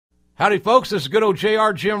Howdy, folks. This is good old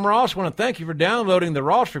JR Jim Ross. I want to thank you for downloading the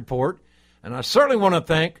Ross Report, and I certainly want to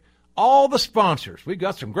thank all the sponsors. We've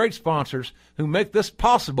got some great sponsors who make this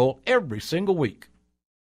possible every single week.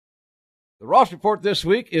 The Ross Report this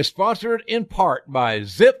week is sponsored in part by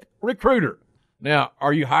ZipRecruiter. Now,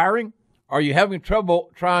 are you hiring? Are you having trouble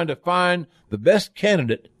trying to find the best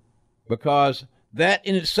candidate? Because that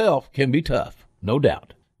in itself can be tough, no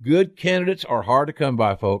doubt. Good candidates are hard to come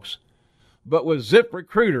by, folks. But with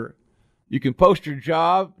ZipRecruiter, you can post your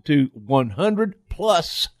job to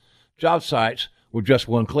 100-plus job sites with just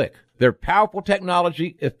one click. Their powerful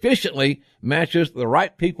technology efficiently matches the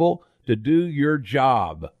right people to do your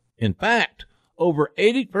job. In fact, over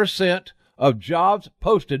 80% of jobs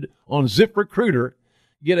posted on ZipRecruiter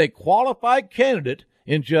get a qualified candidate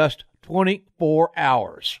in just 24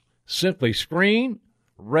 hours. Simply screen,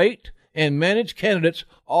 rate, and manage candidates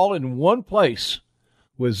all in one place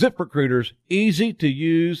with ZipRecruiter's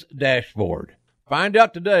easy-to-use dashboard. Find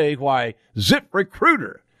out today why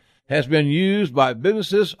ZipRecruiter has been used by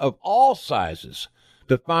businesses of all sizes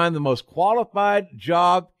to find the most qualified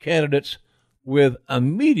job candidates with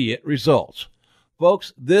immediate results.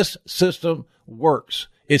 Folks, this system works.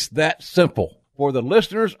 It's that simple. For the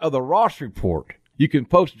listeners of the Ross Report, you can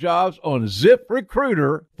post jobs on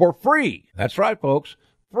ZipRecruiter for free. That's right, folks,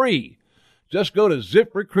 free. Just go to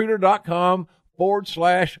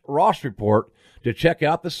ZipRecruiter.com/Ross Report to check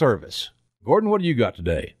out the service. Gordon, what do you got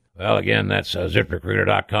today? Well, again, that's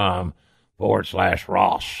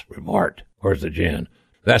ZipRecruiter.com/Ross Report. Where's the gin?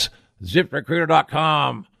 That's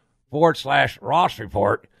ZipRecruiter.com/Ross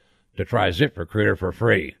Report to try ZipRecruiter for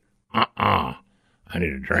free. I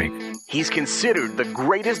need a drink. He's considered the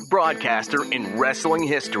greatest broadcaster in wrestling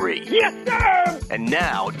history. Yes, sir! And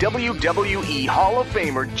now, WWE Hall of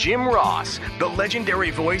Famer Jim Ross, the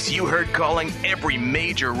legendary voice you heard calling every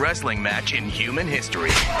major wrestling match in human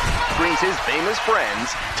history, brings his famous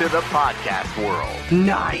friends to the podcast world.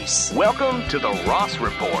 Nice. Welcome to the Ross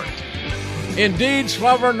Report. Indeed,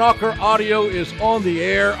 Slobber Knocker Audio is on the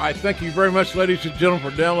air. I thank you very much, ladies and gentlemen,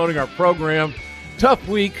 for downloading our program. Tough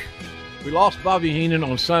week. We lost Bobby Heenan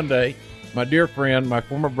on Sunday, my dear friend, my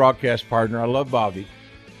former broadcast partner. I love Bobby.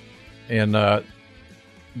 And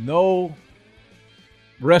no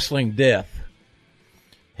wrestling death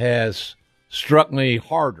has struck me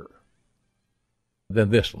harder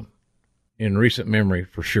than this one in recent memory,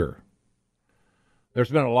 for sure.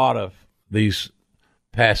 There's been a lot of these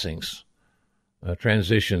passings,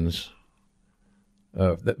 transitions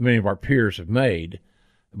that many of our peers have made,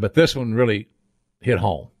 but this one really hit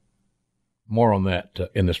home. More on that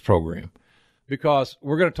in this program, because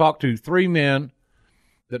we're going to talk to three men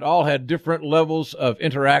that all had different levels of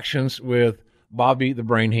interactions with Bobby the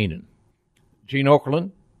Brain Heenan. Gene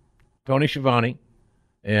Okerlund, Tony Schiavone,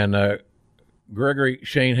 and Gregory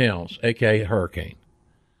Shane Helms, a.k.a. Hurricane.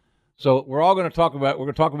 So we're going to talk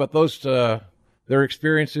about those, their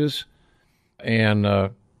experiences,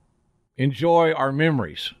 and enjoy our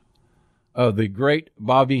memories of the great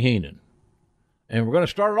Bobby Heenan. And we're going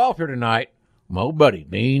to start it off here tonight, my old buddy,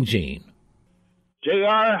 Mean Gene. JR,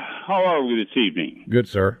 how are we this evening? Good,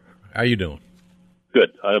 sir. How you doing?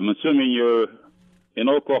 Good. I'm assuming you're in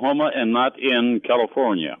Oklahoma and not in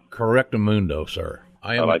California. Correctamundo, sir.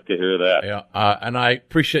 I like to hear that. Yeah, and I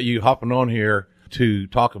appreciate you hopping on here to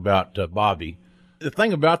talk about Bobby. The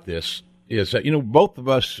thing about this is that, both of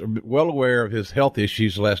us are well aware of his health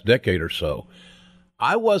issues the last decade or so.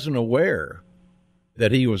 I wasn't aware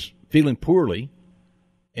that he was feeling poorly,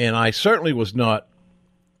 and I certainly was not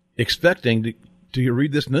expecting to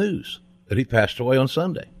read this news that he passed away on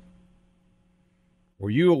Sunday. Were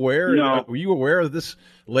you aware? No. Were you aware of this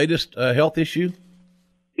latest health issue?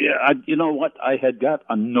 Yeah, you know what? I had got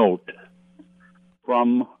a note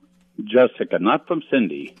from Jessica, not from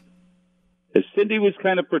Cindy. Cindy was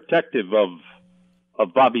kind of protective of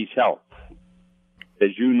Bobby's health,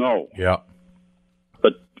 as you know. Yeah.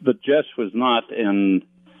 But Jess was not, and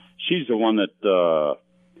she's the one that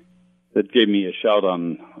gave me a shout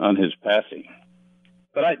on his passing.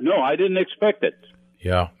 But I didn't expect it.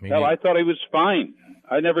 Yeah. Hell, I thought he was fine.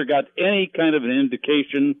 I never got any kind of an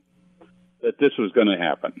indication that this was going to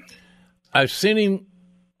happen. I've seen him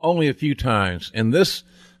only a few times, and this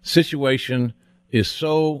situation is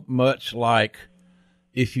so much like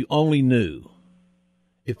If You Only Knew.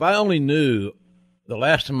 If I only knew the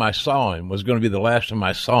last time I saw him was going to be the last time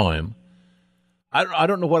I saw him, I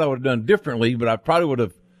don't know what I would have done differently, but I probably would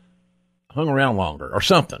have hung around longer or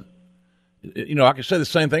something. I could say the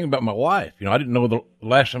same thing about my wife. I didn't know the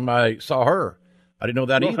last time I saw her. I didn't know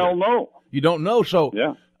that either. Hell no. You don't know. So,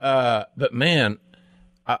 yeah. But man,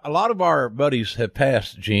 a lot of our buddies have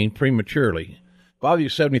passed, Gene, prematurely. Bobby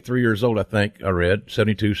was 73 years old, I think. I read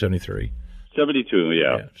 72, 73. 72,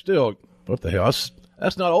 yeah. Still, what the hell?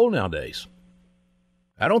 That's not old nowadays.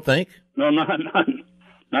 I don't think. No,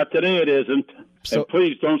 not today. It isn't. So, and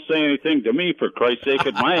please don't say anything to me, for Christ's sake,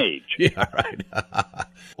 at my age. Yeah, right.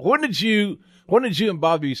 When did you and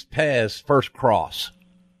Bobby's paths first cross?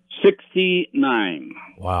 69.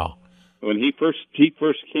 Wow. When he first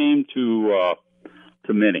came to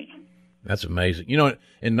Minnie. That's amazing. You know,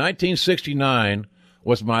 in 1969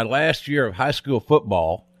 was my last year of high school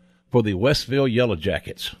football for the Westville Yellow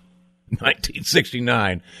Jackets.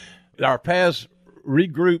 1969. Our paths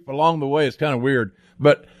regroup along the way. It's kind of weird.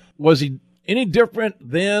 But was he any different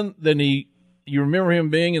then than you remember him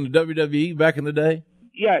being in the WWE back in the day?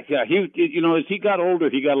 Yeah. He, as he got older,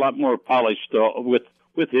 he got a lot more polished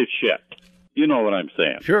with his shit. You know what I'm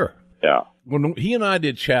saying? Sure. Yeah. When he and I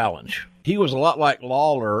did Challenge, he was a lot like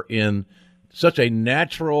Lawler in such a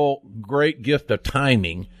natural, great gift of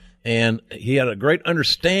timing, and he had a great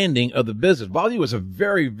understanding of the business. Bobby was a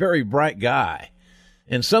very, very bright guy,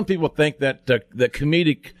 and some people think that the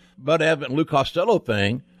comedic Bud Abbott and Lou Costello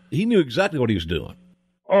thing, he knew exactly what he was doing.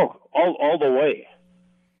 Oh, all the way.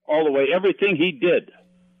 All the way. Everything he did,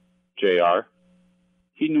 JR,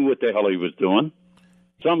 he knew what the hell he was doing.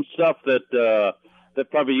 Some stuff that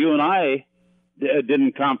probably you and I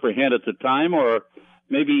didn't comprehend at the time, or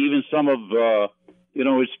maybe even some of,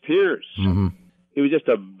 his peers. Mm-hmm. He was just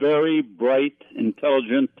a very bright,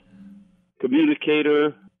 intelligent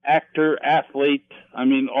communicator, actor, athlete. I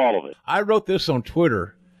mean, all of it. I wrote this on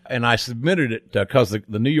Twitter, and I submitted it because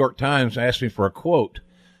the New York Times asked me for a quote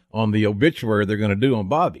on the obituary they're going to do on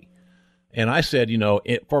Bobby. And I said,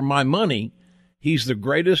 for my money, he's the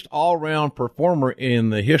greatest all-around performer in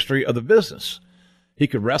the history of the business. He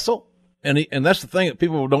could wrestle, and that's the thing that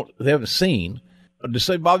people they haven't seen. To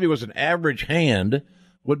say Bobby was an average hand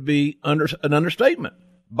would be an understatement.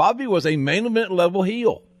 Bobby was a main event level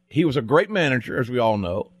heel. He was a great manager, as we all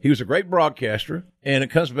know. He was a great broadcaster, and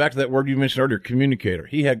it comes back to that word you mentioned earlier, communicator.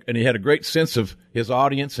 He had a great sense of his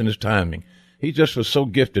audience and his timing. He just was so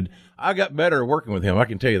gifted. I got better working with him, I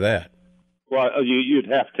can tell you that. Well, you'd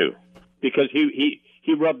have to, because he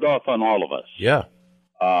rubbed off on all of us. Yeah.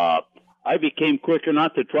 I became quicker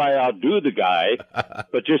not to try outdo the guy,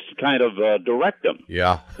 but just kind of direct him.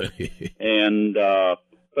 Yeah. And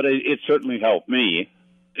but it certainly helped me.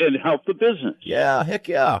 It helped the business. Yeah, heck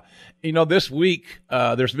yeah. This week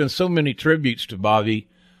there's been so many tributes to Bobby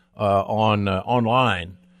on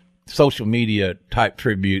online, social media type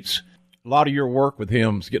tributes. A lot of your work with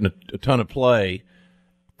him is getting a ton of play.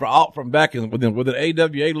 From back with an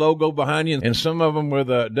AWA logo behind you, and some of them with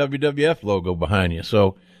a WWF logo behind you.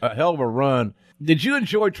 So a hell of a run. Did you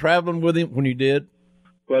enjoy traveling with him when you did?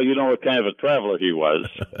 Well, you know what kind of a traveler he was.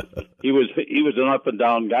 He was an up and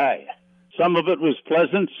down guy. Some of it was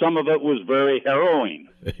pleasant. Some of it was very harrowing.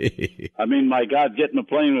 I mean, my God, getting a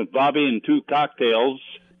plane with Bobby and 2 cocktails,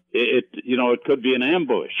 it could be an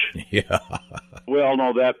ambush. Yeah. We all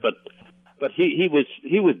know that, but he was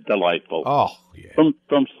delightful. Oh, yeah.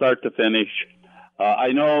 From start to finish.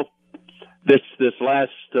 I know this last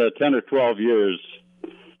 10 or 12 years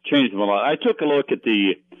changed him a lot. I took a look at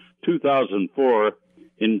the 2004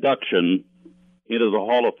 induction into the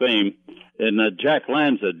Hall of Fame, and Jack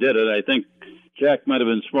Lanza did it. I think Jack might have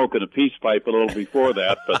been smoking a peace pipe a little before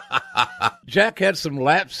that, but Jack had some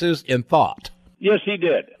lapses in thought. Yes, he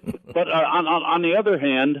did. But on the other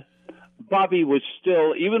hand, Bobby was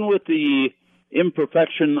still, even with the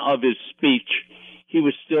imperfection of his speech, he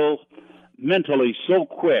was still mentally so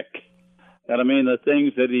quick that, I mean, the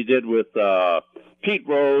things that he did with Pete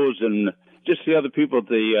Rose and just the other people at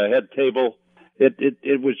the head table,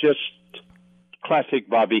 it was just classic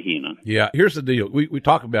Bobby Heenan. Yeah, here's the deal. We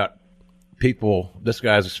talk about people, this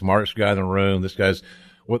guy's the smartest guy in the room, this guy's,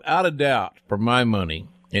 without a doubt, for my money,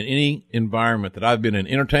 in any environment that I've been in,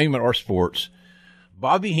 entertainment or sports,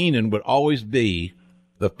 Bobby Heenan would always be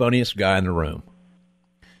the funniest guy in the room.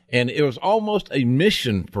 And it was almost a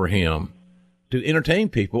mission for him to entertain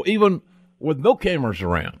people, even with no cameras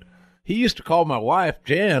around. He used to call my wife,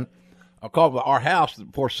 Jan, I'll call our house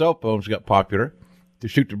before cell phones got popular, to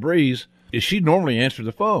shoot the breeze, is she'd normally answer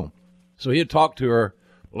the phone. So he'd talk to her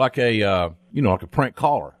like a prank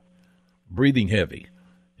caller, breathing heavy.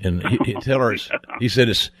 And he'd tell her, he said,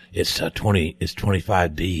 it's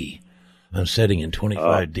 25D. I'm setting in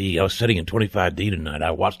 25D. I was setting in 25D tonight.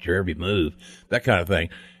 I watched your every move, that kind of thing.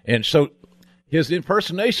 And so his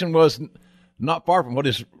impersonation was not far from what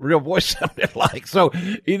his real voice sounded like. So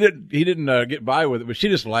he didn't get by with it, but she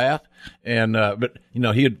just laughed. And, but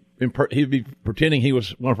he'd he'd be pretending he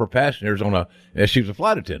was one of her passengers as she was a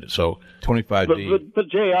flight attendant. So 25D. But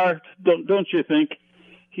JR, don't you think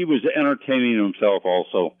he was entertaining himself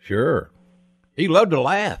also? Sure. He loved to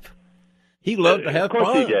laugh. He loved to have fun. Of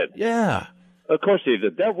course he did. Yeah. Of course he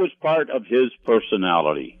did. That was part of his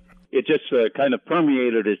personality. It just kind of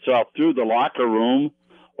permeated itself through the locker room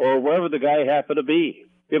or wherever the guy happened to be.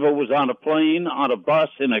 If it was on a plane, on a bus,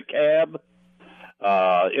 in a cab,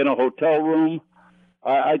 in a hotel room.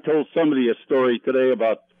 I told somebody a story today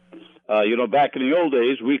about, back in the old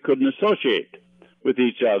days, we couldn't associate with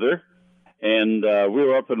each other. And we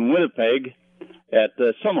were up in Winnipeg at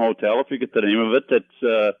some hotel, I forget the name of it,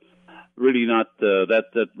 that's really not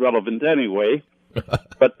that relevant anyway.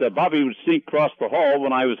 But Bobby would sneak across the hall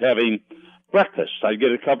when I was having breakfast. I'd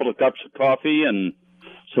get a couple of cups of coffee and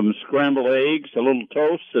some scrambled eggs, a little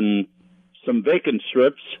toast, and some bacon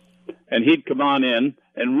strips. And he'd come on in,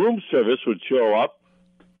 and room service would show up,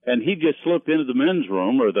 and he'd just slip into the men's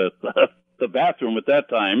room or the bathroom at that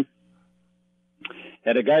time.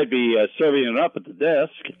 And a guy'd be serving it up at the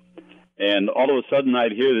desk, and all of a sudden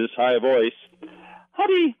I'd hear this high voice,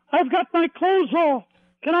 "Honey, I've got my clothes off.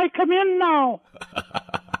 Can I come in now?"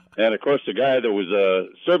 And, of course, the guy that was a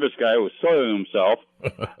service guy was soiling himself,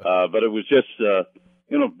 but it was just,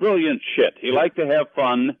 brilliant shit. He liked to have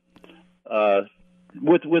fun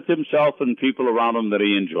with himself and people around him that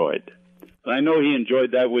he enjoyed. And I know he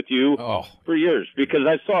enjoyed that with you for years because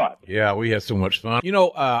I saw it. Yeah, we had so much fun.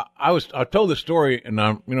 I told this story, and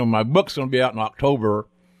my book's going to be out in October,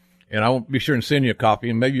 and I will be sure and send you a copy,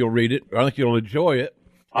 and maybe you'll read it. I think you'll enjoy it.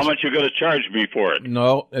 How much you going to charge me for it?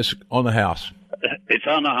 No, it's on the house. It's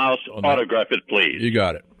on the house. Autograph it, please. You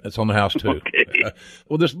got it. It's on the house, too. Okay.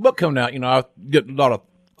 Well, this book coming out, I get a lot of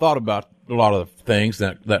thought about a lot of things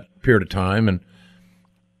that period of time. And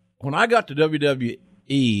when I got to WWE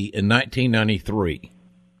in 1993,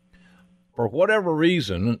 for whatever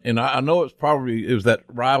reason, and I know it was that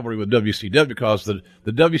rivalry with WCW because the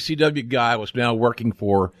WCW guy was now working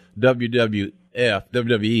for WWE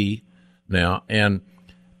now, and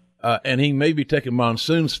he may be taking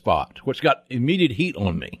Monsoon's spot, which got immediate heat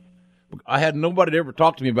on me. I had nobody to ever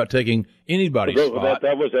talk to me about taking anybody's spot.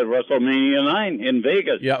 That was at WrestleMania 9 in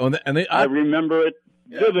Vegas. Yeah, I remember it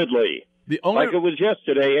vividly, like it was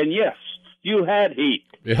yesterday. And yes, you had heat.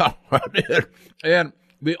 Yeah, I did. And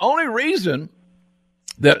the only reason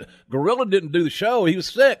that Gorilla didn't do the show, he was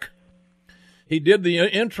sick. He did the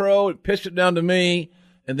intro, pitched it down to me,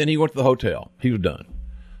 and then he went to the hotel. He was done.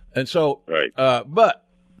 And so, right. But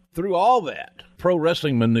through all that pro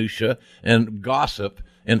wrestling minutia and gossip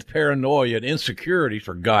and paranoia and insecurity,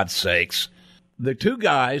 for God's sakes, the two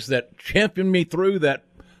guys that championed me through that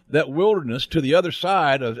wilderness to the other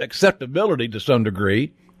side of acceptability to some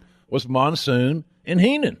degree was Monsoon and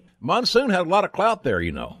Heenan. Monsoon had a lot of clout there,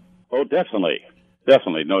 Oh, definitely.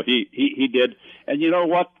 Definitely. No, he did. And you know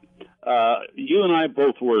what? You and I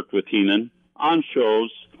both worked with Heenan on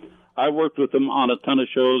shows. I worked with him on a ton of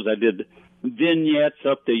shows. I did vignettes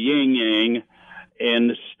up to Yin Yang,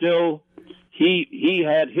 and still he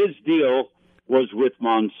had his deal was with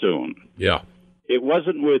Monsoon. Yeah. It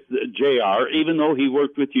wasn't with JR, even though he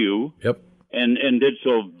worked with you. Yep. And did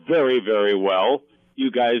so very, very well.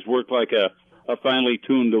 You guys worked like a finely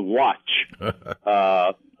tuned watch.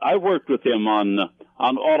 I worked with him on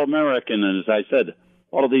All-American, and as I said,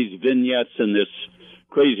 all of these vignettes and this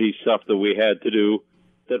crazy stuff that we had to do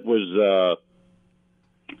that was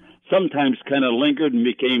sometimes kind of lingered and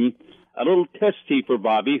became a little testy for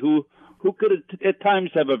Bobby, who could at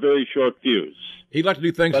times have a very short fuse. He'd like to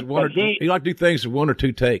do things with one or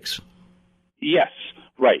two takes. Yes,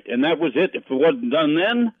 right, and that was it. If it wasn't done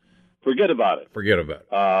then, forget about it.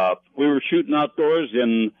 We were shooting outdoors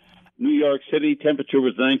in New York City. Temperature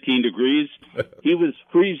was 19 degrees. He was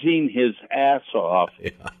freezing his ass off,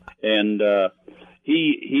 and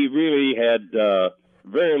he really had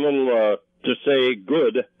very little to say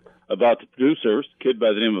good about the producer, a kid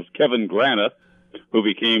by the name of Kevin Grana, who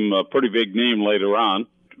became a pretty big name later on.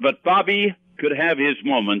 But Bobby could have his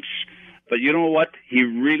moments, but you know what? He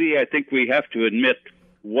really, I think we have to admit,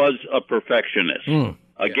 was a perfectionist.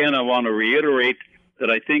 Again, I want to reiterate that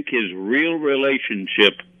I think his real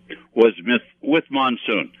relationship was with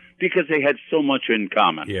Monsoon because they had so much in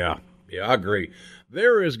common. Yeah, I agree.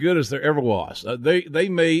 They're as good as there ever was. They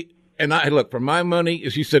may, and look, for my money,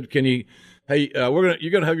 as you said, you're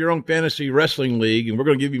gonna have your own fantasy wrestling league, and we're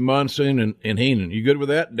gonna give you Monsoon and Heenan. You good with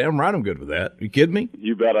that? Damn right, I'm good with that. You kidding me?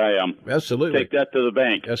 You bet I am. Absolutely. Take that to the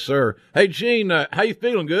bank. Yes, sir. Hey, Gene, how you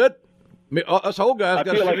feeling? Good? Us old guys.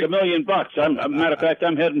 I feel like $1 million. Matter of fact,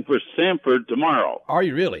 I'm heading for Sanford tomorrow. Are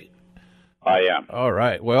you really? I am. All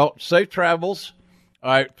right. Well, safe travels.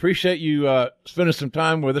 I appreciate you spending some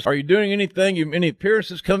time with us. Are you doing anything? Any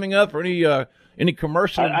appearances coming up, or any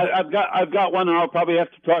commercial? I've got one, and I'll probably have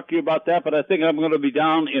to talk to you about that. But I think I'm going to be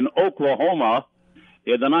down in Oklahoma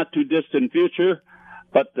in the not too distant future.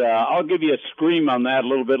 But I'll give you a scream on that a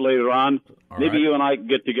little bit later on. Maybe you and I can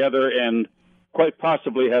get together and quite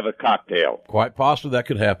possibly have a cocktail. Quite possibly that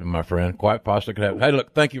could happen, my friend. Quite possibly could happen. Hey,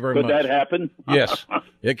 look, thank you very much. Could that happen? Yes,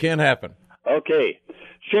 it can happen. Okay.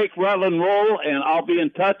 Shake, rattle, and roll, and I'll be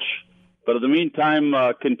in touch. But in the meantime,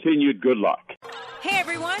 continued good luck. Hey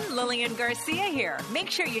everyone, Lillian Garcia here.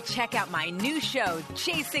 Make sure you check out my new show,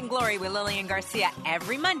 Chasing Glory with Lillian Garcia,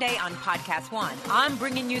 every Monday on Podcast One. I'm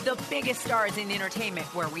bringing you the biggest stars in entertainment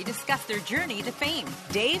where we discuss their journey to fame.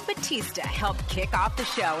 Dave Bautista helped kick off the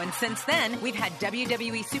show, and since then, we've had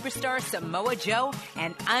WWE superstar Samoa Joe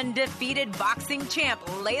and undefeated boxing champ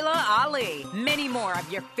Layla Ali. Many more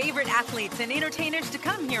of your favorite athletes and entertainers to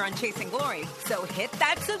come here on Chasing Glory. So hit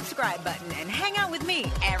that subscribe button and hang out with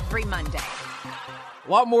me every Monday.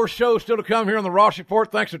 A lot more shows still to come here on the Ross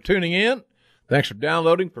Report. Thanks for tuning in. Thanks for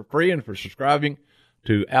downloading for free and for subscribing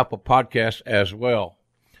to Apple Podcasts as well.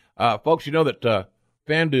 Folks, you know that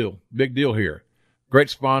FanDuel, big deal here. Great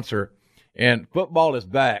sponsor. And football is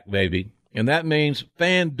back, baby. And that means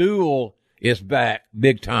FanDuel is back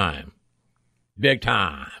big time. Big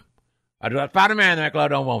time. I do not find a man that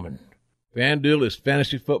glad on woman. FanDuel is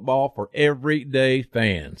fantasy football for everyday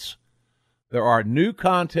fans. There are new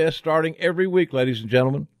contests starting every week, ladies and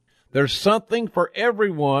gentlemen. There's something for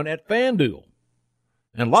everyone at FanDuel.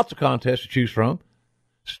 And lots of contests to choose from.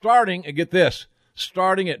 Starting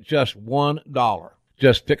at just $1.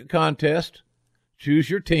 Just pick a contest, choose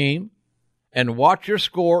your team, and watch your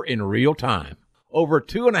score in real time. Over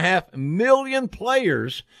 2.5 million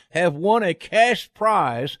players have won a cash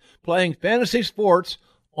prize playing fantasy sports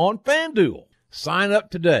on FanDuel. Sign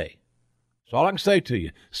up today. That's all I can say to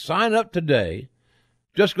you. Sign up today.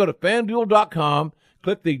 Just go to FanDuel.com,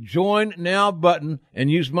 click the Join Now button,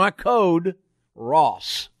 and use my code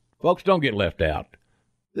Ross. Folks, don't get left out.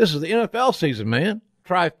 This is the NFL season, man.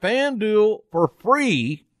 Try FanDuel for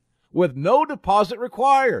free with no deposit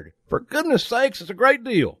required. For goodness sakes, it's a great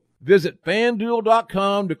deal. Visit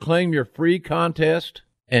FanDuel.com to claim your free contest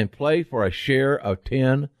and play for a share of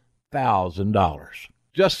 $10,000.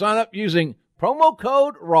 Just sign up using promo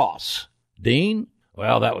code Ross. Dean?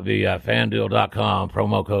 Well, that would be FanDuel.com,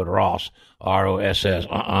 promo code Ross, R-O-S-S.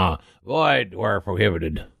 Void where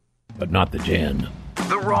prohibited, but not the gin.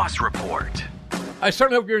 The Ross Report. I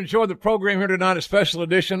certainly hope you enjoyed the program here tonight, a special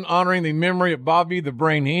edition honoring the memory of Bobby the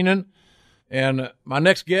Brain Heenan. And my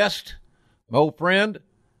next guest, my old friend,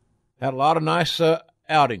 had a lot of nice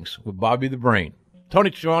outings with Bobby the Brain.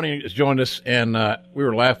 Tony Schiavone has joined us, and we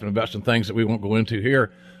were laughing about some things that we won't go into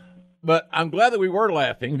here. But I'm glad that we were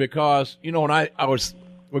laughing because, you know, when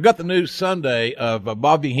we got the news Sunday of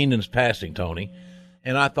Bobby Heenan's passing, Tony,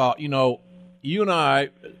 and I thought, you know, you and I,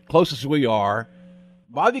 closest as we are,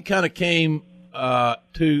 Bobby kind of came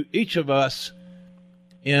to each of us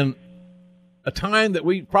in a time that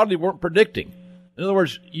we probably weren't predicting. In other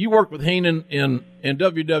words, you worked with Heenan in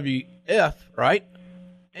WWF, right?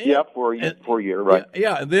 Yeah, for a year, right.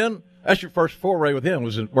 Yeah, and then that's your first foray with him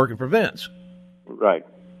was in working for Vince. Right.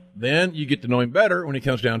 Then you get to know him better when he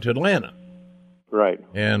comes down to Atlanta. Right.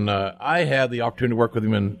 And I had the opportunity to work with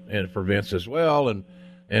him and for Vince as well, and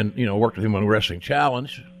you know, worked with him on Wrestling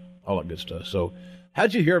Challenge, all that good stuff. So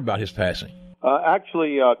how'd you hear about his passing?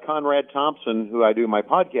 Actually, Conrad Thompson, who I do my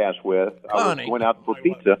podcast with, Connie. Went out for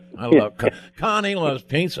pizza. I love Connie loves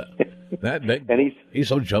pizza. And he's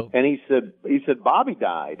so joking. And he said Bobby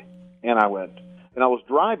died, and I went, and I was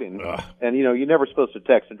driving, and you know you're never supposed to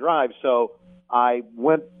text and drive, so I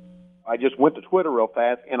just went to Twitter real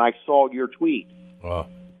fast, and I saw your tweet.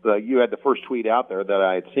 You had the first tweet out there that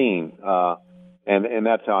I had seen, and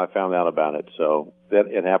that's how I found out about it. So that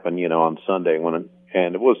it happened, you know, on Sunday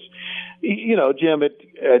and it was, you know, Jim,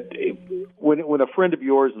 when a friend of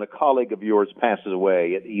yours and a colleague of yours passes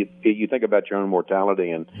away, you think about your own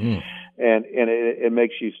mortality, and it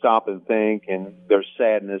makes you stop and think, and there's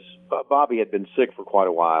sadness. Bobby had been sick for quite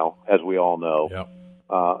a while, as we all know. Yep.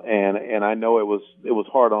 And I know it was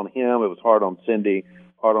hard on him. It was hard on Cindy,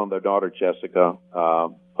 hard on their daughter Jessica.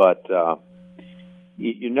 But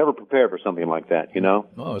you're never prepared for something like that, you know.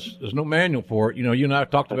 No, there's no manual for it. You know, you and I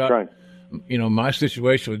talked about, right. You know, my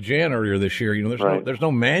situation with Jan earlier this year. You know, there's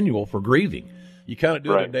no manual for grieving. You kind of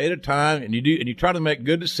do it a day at a time, and you try to make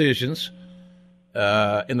good decisions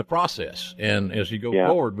in the process, and as you go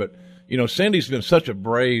forward. But you know, Cindy's been such a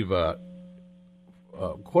brave, what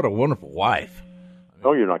a wonderful wife.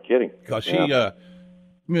 Oh, you're not kidding. Because she,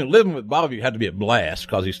 living with Bobby had to be a blast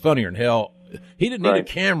because he's funnier than hell. He didn't need a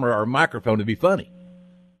camera or a microphone to be funny.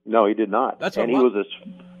 No, he did not.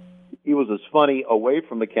 He was as funny away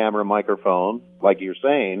from the camera and microphone, like you're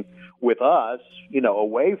saying, with us,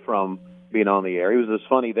 away from being on the air. He was as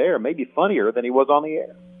funny there, maybe funnier than he was on the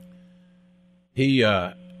air.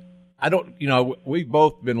 We've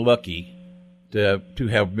both been lucky to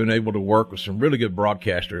have been able to work with some really good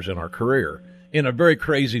broadcasters in our career in a very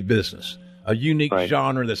crazy business, a unique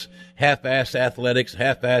genre that's half-ass athletics,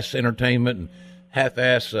 half-ass entertainment, and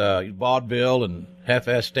half-ass vaudeville and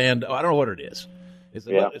half-ass stand-up. I don't know what it is. It's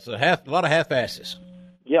a lot of half-asses.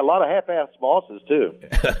 Yeah, a lot of half-ass bosses, too.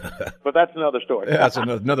 But that's another story. Yeah, that's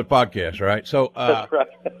another podcast, right? So, that's right.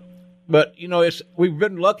 But, we've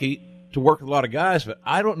been lucky to work with a lot of guys, but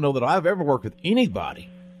I don't know that I've ever worked with anybody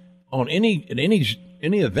on any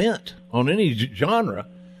event, on any genre,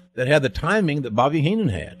 that had the timing that Bobby Heenan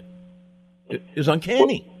had. It was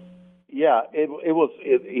uncanny. Well, yeah,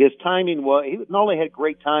 his timing was, he not only had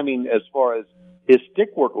great timing as far as his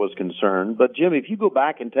stick work was concerned, but Jim, if you go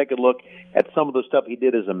back and take a look at some of the stuff he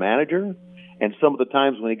did as a manager and some of the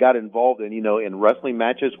times when he got involved in, in wrestling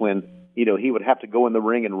matches when, he would have to go in the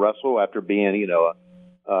ring and wrestle after being,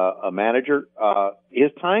 a manager,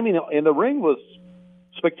 his timing in the ring was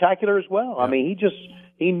spectacular as well. Yeah. I mean,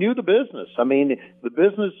 he knew the business. I mean, the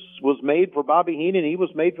business was made for Bobby Heenan. He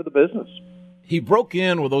was made for the business. He broke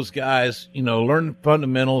in with those guys, learned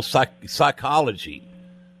fundamental psychology.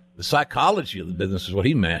 The psychology of the business is what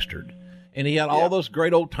he mastered. And he had all those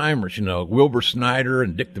great old timers, Wilbur Snyder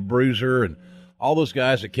and Dick the Bruiser and all those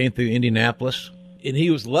guys that came through Indianapolis. And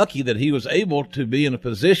he was lucky that he was able to be in a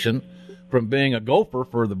position from being a gopher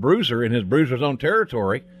for the Bruiser in his Bruiser's own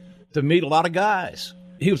territory to meet a lot of guys.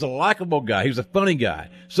 He was a likable guy. He was a funny guy.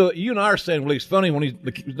 So you and I are saying, well, he's funny when he's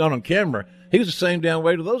not on camera. He was the same damn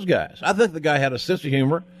way to those guys. I think the guy had a sense of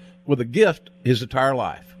humor with a gift his entire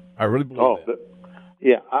life. I really believe that.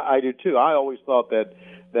 Yeah, I do too. I always thought that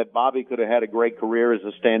Bobby could have had a great career as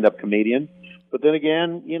a stand-up comedian. But then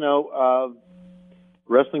again,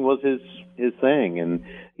 wrestling was his thing. And,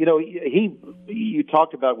 you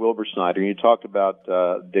talked about Wilbur Snyder, you talked about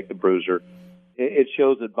Dick the Bruiser. It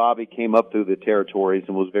shows that Bobby came up through the territories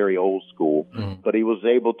and was very old school, but he was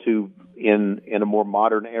able to, in a more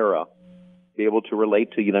modern era, be able to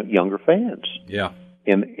relate to younger fans. Yeah.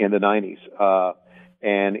 In the 90s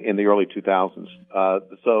and in the early 2000s.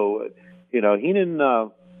 So Heenan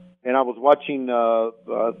and I was watching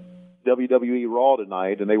WWE Raw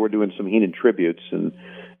tonight, and they were doing some Heenan tributes, and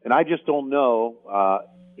I just don't know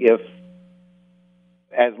if,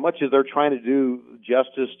 as much as they're trying to do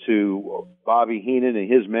justice to Bobby Heenan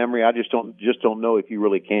and his memory, I just don't know if you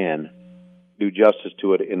really can do justice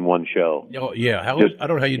to it in one show. Oh yeah, I don't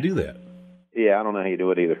know how you do that. Yeah, I don't know how you do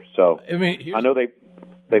it either. So I know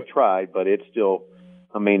they've tried, but it's still.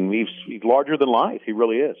 I mean, he's larger than life. He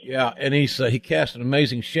really is. Yeah, and he cast an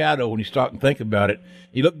amazing shadow when you stop and think about it.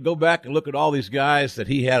 Go back and look at all these guys that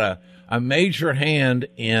he had a major hand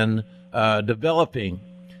in developing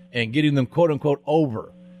and getting them, quote unquote,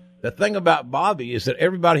 over. The thing about Bobby is that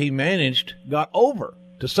everybody he managed got over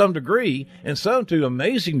to some degree, and some to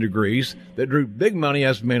amazing degrees that drew big money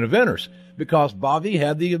as main eventers, because Bobby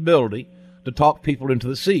had the ability to talk people into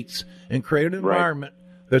the seats and create an environment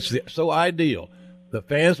that's so ideal. The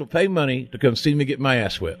fans will pay money to come see me get my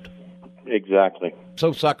ass whipped. Exactly.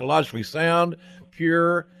 So psychologically sound,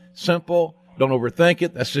 pure, simple. Don't overthink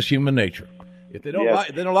it. That's just human nature. If they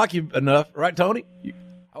don't like you enough, right, Tony?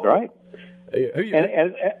 Right.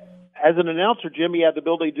 And as an announcer, Jim, he had the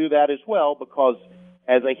ability to do that as well, because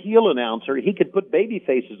as a heel announcer, he could put baby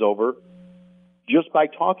faces over just by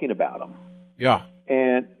talking about them. Yeah.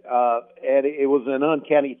 And it was an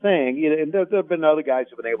uncanny thing. And there have been other guys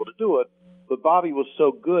who have been able to do it. But Bobby was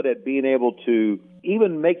so good at being able to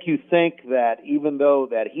even make you think that even though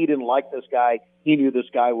that he didn't like this guy, he knew this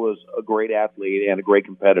guy was a great athlete and a great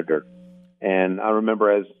competitor. And I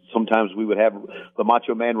remember as sometimes we would have the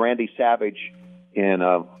Macho Man Randy Savage in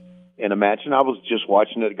a match, and I was just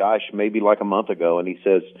watching it, gosh, maybe like a month ago, and he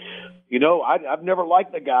says, I've never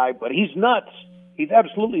liked the guy, but he's nuts. He's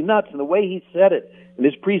absolutely nuts. And the way he said it and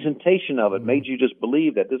his presentation of it made you just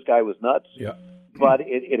believe that this guy was nuts. Yeah. But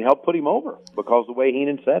it helped put him over because the way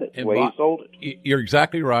Heenan said it, the way he sold it. You're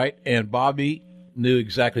exactly right, and Bobby knew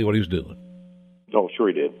exactly what he was doing. Oh, sure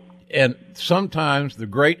he did. And sometimes the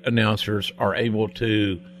great announcers are able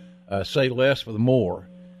to say less with more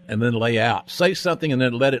and then lay out. Say something and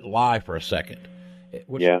then let it lie for a second,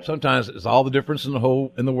 which sometimes is all the difference in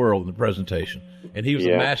the world in the presentation. And he was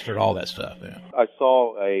a master at all that stuff. Yeah. I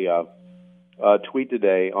saw a tweet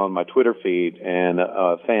today on my Twitter feed, and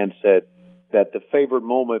a fan said, that the favorite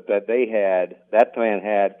moment that that man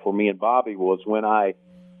had for me and Bobby was when I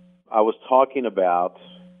was talking about,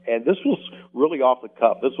 and this was really off the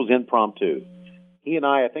cuff. This was impromptu. He and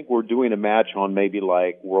I think were doing a match on maybe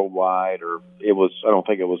like Worldwide, or it was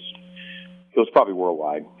probably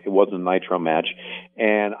Worldwide. It wasn't a Nitro match.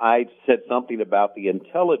 And I said something about the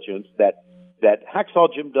intelligence that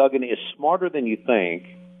Hacksaw Jim Duggan is smarter than you think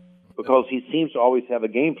because he seems to always have a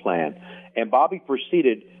game plan. And Bobby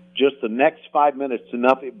proceeded just the next 5 minutes to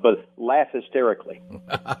nothing but laugh hysterically.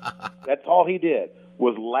 That's all he did,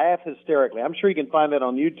 was laugh hysterically. I'm sure you can find that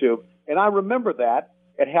on YouTube. And I remember that,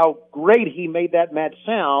 and how great he made that match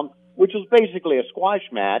sound, which was basically a squash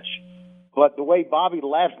match. But the way Bobby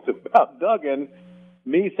laughed about Duggan,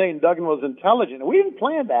 me saying Duggan was intelligent, we didn't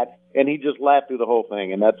plan that, and he just laughed through the whole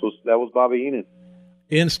thing, and that was Bobby Heenan.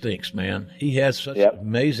 Instincts, man. He has such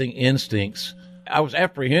amazing instincts. I was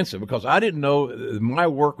apprehensive because I didn't know my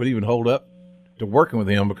work would even hold up to working with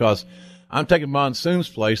him because I'm taking Monsoon's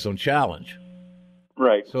place on Challenge.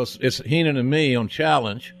 Right. So it's Heenan and me on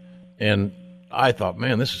Challenge, and I thought,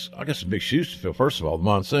 man, I got some big shoes to fill. First of all,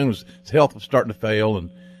 his health was starting to fail, and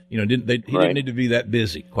he didn't need to be that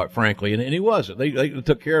busy, quite frankly, and he wasn't. They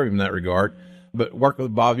took care of him in that regard. But working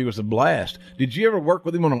with Bobby was a blast. Did you ever work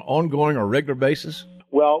with him on an ongoing or regular basis?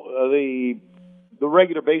 Well, the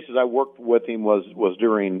regular basis I worked with him was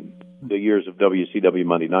during the years of WCW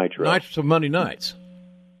Monday Nitro. So Monday nights.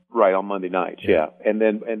 Right, on Monday nights, yeah. And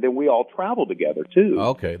then we all traveled together too.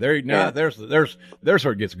 Okay, there's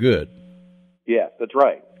where it gets good. Yeah, that's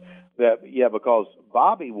right. Because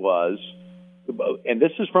Bobby was, and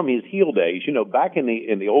this is from his heel days. Back in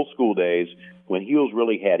the old school days when heels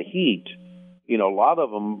really had heat, a lot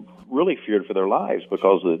of them really feared for their lives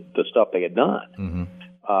because of the stuff they had done. Mm-hmm.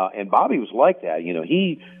 And Bobby was like that.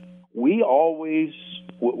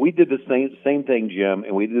 We did the same thing, Jim,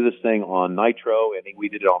 and we did this thing on Nitro, and we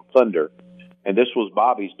did it on Thunder. And this was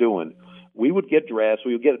Bobby's doing. We would get dressed,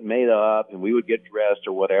 we would get made up, and we would get dressed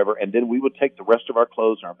or whatever, and then we would take the rest of our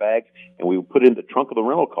clothes in our bags, and we would put it in the trunk of the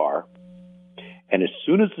rental car. And as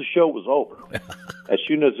soon as the show was over, as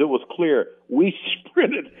soon as it was clear, we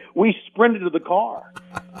sprinted to the car,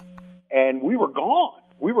 and we were gone.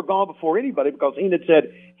 We were gone before anybody because Heenan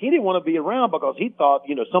said he didn't want to be around because he thought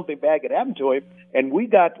something bad could happen to him. And we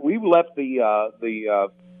left the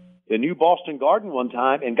New Boston Garden one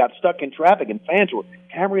time and got stuck in traffic, and fans were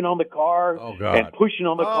hammering on the car and pushing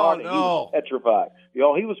on the car. And he was petrified. He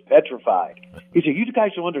was petrified. He said, "You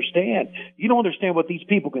guys don't understand. You don't understand what these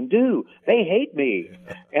people can do. They hate me."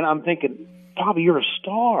 And I'm thinking, Bobby, you're a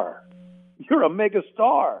star. You're a mega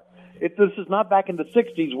star. This is not back in the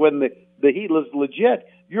 60s when the heat was legit.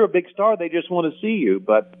 You're a big star. They just want to see you.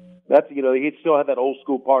 But that's, he'd still have that old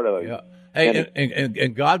school part of it. Yeah. Hey,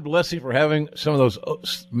 and God bless you for having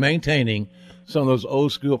maintaining some of those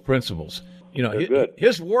old school principles.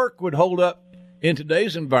 His work would hold up in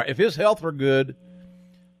today's environment. If his health were good,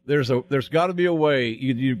 there's got to be a way.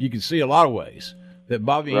 You can see a lot of ways that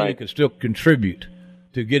Bobby Heenan could still contribute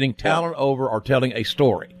to getting talent over or telling a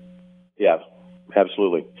story. Yeah,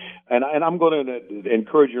 absolutely. And I'm going to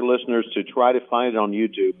encourage your listeners to try to find it on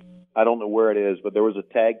YouTube. I don't know where it is, but there was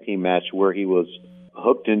a tag team match where he was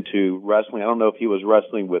hooked into wrestling. I don't know if he was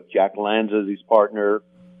wrestling with Jack Lanza as his partner,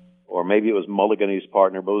 or maybe it was Mulligan as his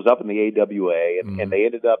partner, but it was up in the AWA, and they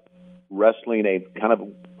ended up wrestling a kind of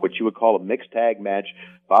what you would call a mixed tag match,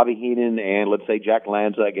 Bobby Heenan and, let's say, Jack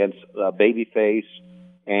Lanza against Babyface,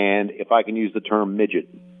 and if I can use the term, midget.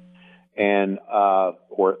 And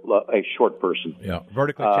or a short person. Yeah,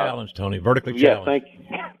 vertically challenged, Tony. Vertically challenged.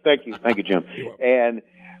 Thank you, Jim. And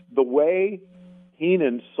the way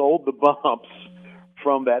Heenan sold the bumps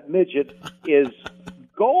from that midget is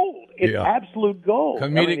gold. It's absolute gold.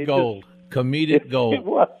 Comedic gold. It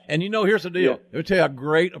was. And here's the deal. Yeah. Let me tell you how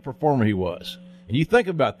great a performer he was. And you think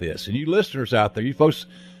about this, and you listeners out there, you folks,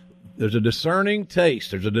 there's a discerning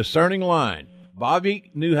taste. There's a discerning line.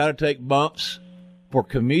 Bobby knew how to take bumps for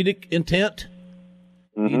comedic intent.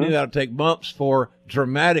 Mm-hmm. He knew how to take bumps for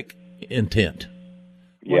dramatic intent.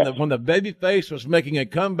 When the babyface was making a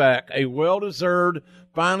comeback, a well-deserved,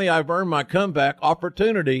 finally I've earned my comeback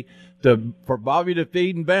opportunity for Bobby to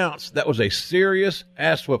feed and bounce, that was a serious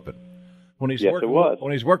ass whooping. When he's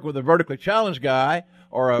working with a vertically challenged guy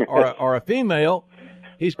or a female,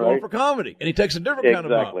 he's going for comedy, and he takes a different kind of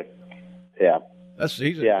bump.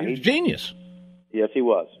 Exactly. Yeah. He's a genius. Yes, he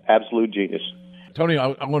was. Absolute genius. Tony,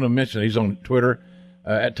 I want to mention he's on Twitter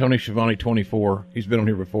at Tony Schiavone 24. He's been on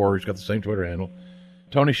here before. He's got the same Twitter handle.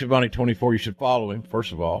 Tony Schiavone 24. You should follow him,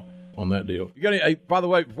 first of all. on that deal. You got any? Hey, by the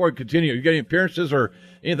way, before we continue, you got any appearances or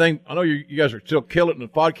anything? I know you guys are still killing it in the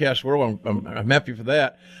podcast world. I'm happy for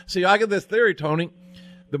that. See, I get this theory, Tony.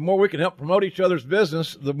 The more we can help promote each other's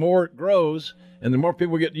business, the more it grows, and the more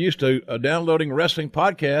people get used to downloading wrestling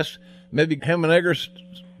podcasts. Maybe Ham and Eggers,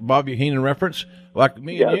 Bobby Heenan reference, like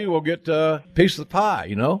me and you will get a piece of the pie,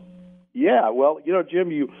 you know? Yeah, well,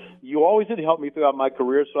 Jim, you always did help me throughout my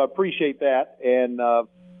career, so I appreciate that. And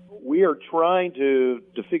we are trying to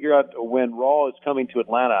figure out when Raw is coming to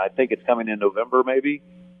Atlanta. I think it's coming in November, maybe,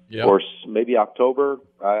 or maybe October.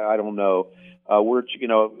 I don't know. We're,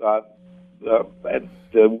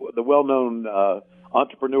 the well-known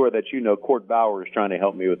entrepreneur that Court Bauer, is trying to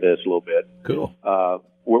help me with this a little bit. Cool.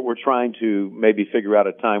 We're trying to maybe figure out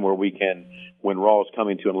a time where we can, when Raw is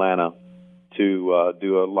coming to Atlanta, to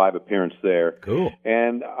do a live appearance there. Cool.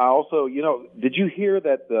 And I also, did you hear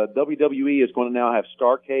that the WWE is going to now have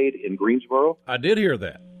Starrcade in Greensboro? I did hear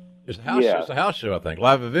that. It's a house. It's a house show, I think,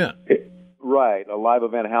 live event. Right, a live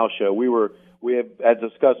event house show. We had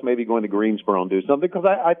discussed maybe going to Greensboro and do something, because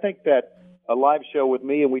I think that a live show with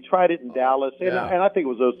me, and we tried it in Dallas, and I think it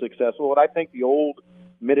was so successful. And I think the old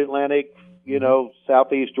Mid-Atlantic,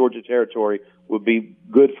 Southeast Georgia territory would be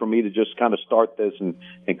good for me to just kind of start this and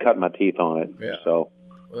cut my teeth on it. Yeah. So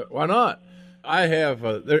why not? I have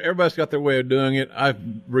everybody's got their way of doing it. I've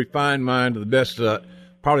refined mine to the best,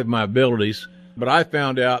 probably of my abilities. But I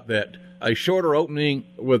found out that a shorter opening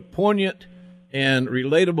with poignant and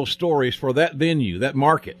relatable stories for that venue, that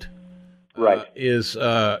market, is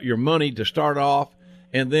your money to start off.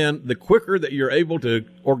 And then the quicker that you're able to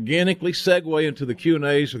organically segue into the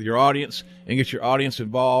Q&As with your audience and get your audience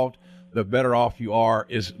involved, the better off you are,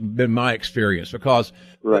 has been my experience. Because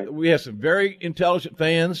we have some very intelligent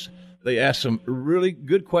fans. They ask some really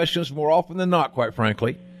good questions more often than not, quite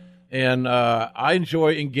frankly. And I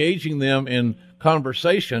enjoy engaging them in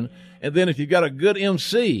conversation. And then if you've got a good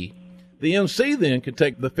MC, the MC then can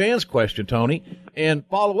take the fans' question, Tony, and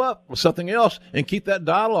follow up with something else and keep that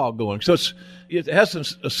dialogue going. So it has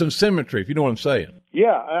some symmetry, if you know what I'm saying.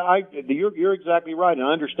 Yeah, you're exactly right, and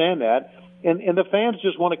I understand that. And the fans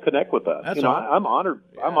just want to connect with us. I'm honored.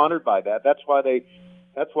 Yeah. I'm honored by that. That's why they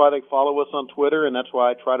follow us on Twitter, and that's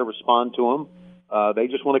why I try to respond to them. They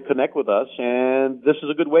just want to connect with us, and this is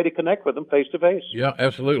a good way to connect with them face to face. Yeah,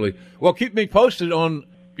 absolutely. Well, keep me posted on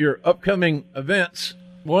your upcoming events.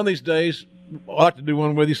 One of these days, I'll have to do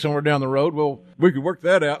one with you somewhere down the road. Well, we could work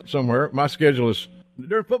that out somewhere. My schedule is,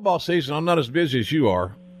 during football season, I'm not as busy as you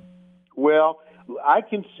are. Well, I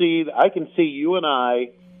can see you and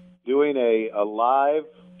I doing a live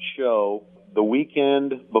show the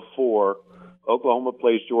weekend before Oklahoma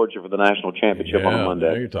plays Georgia for the national championship on a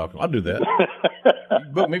Monday. Yeah, you're talking. I'll do that. You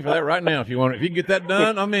can book me for that right now if you want. If you can get that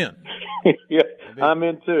done, I'm in. Yeah, I'm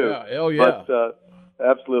in too. Yeah, hell yeah. But,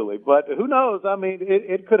 absolutely. But who knows? I mean,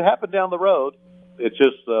 it could happen down the road. It's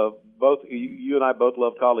just both you and I both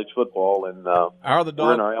love college football, and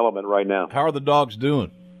we're in our element right now. How are the Dogs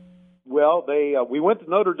doing? Well, we went to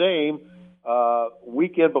Notre Dame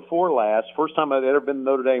weekend before last. First time I'd ever been to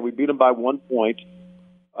Notre Dame. We beat them by 1 point.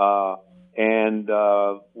 And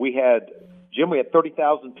we had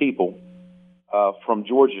 30,000 people from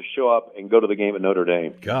Georgia show up and go to the game at Notre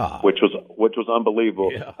Dame. God, which was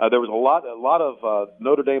unbelievable. Yeah. There was a lot of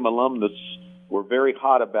Notre Dame alumnus were very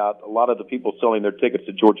hot about a lot of the people selling their tickets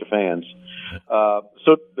to Georgia fans.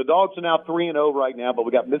 So the Dogs are now 3-0 right now, but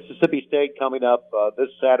we got Mississippi State coming up this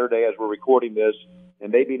Saturday as we're recording this,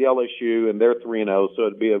 and they beat LSU, and they're 3-0, so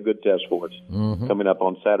it'd be a good test for us coming up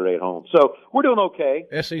on Saturday at home. So we're doing okay.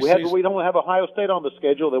 We don't have Ohio State on the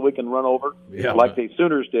schedule that we can run over like the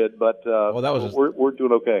Sooners did, but we're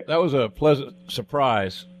doing okay. That was a pleasant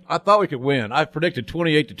surprise. I thought we could win. I predicted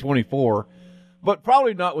 28-24, but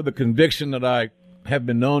probably not with the conviction that I have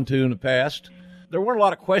been known to in the past. There weren't a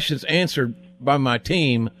lot of questions answered by my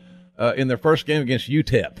team in their first game against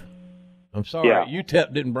UTEP. I'm sorry,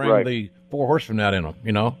 UTEP didn't bring the four horsemen out in them,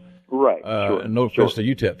 you know. Right. And no offense to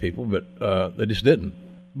UTEP people, but they just didn't.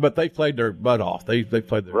 But they played their butt off. They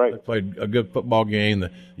played a good football game.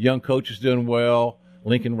 The young coach is doing well.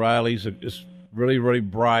 Lincoln Riley's is really, really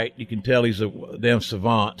bright. You can tell he's a damn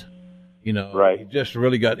savant. You know, he just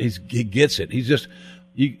really he gets it. He's just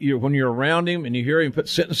when you're around him and you hear him put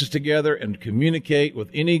sentences together and communicate with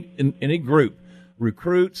any group,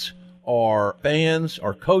 recruits or fans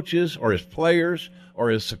or coaches or his players or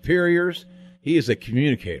his superiors, he is a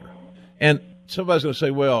communicator. And somebody's going to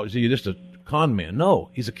say, well, is he just a con man?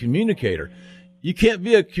 No, he's a communicator. You can't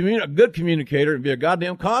be a good communicator and be a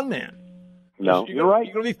goddamn con man. No, you're right.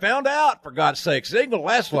 You're going to be found out, for God's sakes. It ain't going to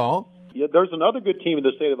last long. Yeah, there's another good team in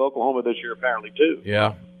the state of Oklahoma this year, apparently, too.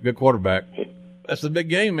 Yeah, good quarterback. that's the big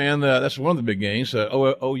game, man. That's one of the big games.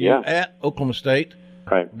 OU at Oklahoma State.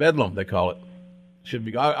 Right. Bedlam, they call it. Should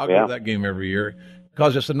be. I'll go to that game every year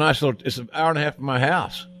because it's a nice little. It's an hour and a half from my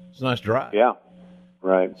house. It's a nice drive. Yeah.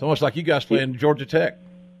 Right. It's almost like you guys playing Georgia Tech.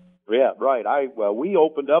 Yeah, right. We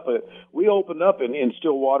opened up in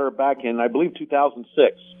Stillwater back in, I believe,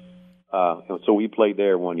 2006. So we played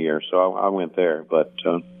there one year. So I went there, but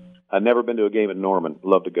I've never been to a game in Norman.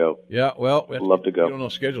 Love to go. Yeah, well, love to go. Get on a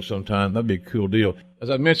schedule sometime. That'd be a cool deal. As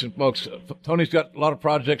I mentioned, folks, Tony's got a lot of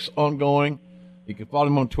projects ongoing. You can follow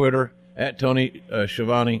him on Twitter at Tony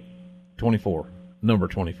Schiavone 24, number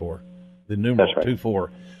 24, the numeral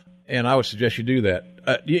 24. And I would suggest you do that.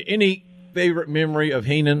 Any favorite memory of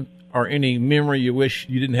Heenan, or any memory you wish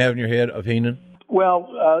you didn't have in your head of Heenan? Well,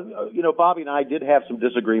 Bobby and I did have some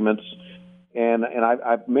disagreements, and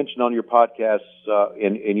I've mentioned on your podcast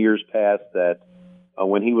in years past that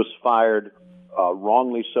when he was fired,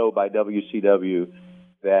 wrongly so by WCW,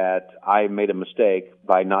 that I made a mistake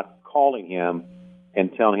by not calling him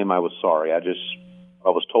and telling him I was sorry. I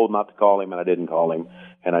was told not to call him, and I didn't call him,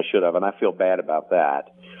 and I should have, and I feel bad about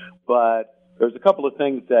that. But there's a couple of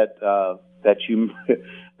things that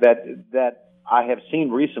I have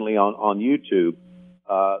seen recently on YouTube.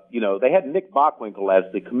 They had Nick Bockwinkel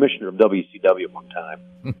as the commissioner of WCW at one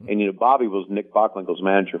time. And, Bobby was Nick Bockwinkel's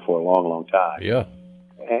manager for a long, long time. Yeah.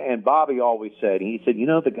 And Bobby always said,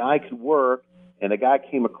 the guy could work, and the guy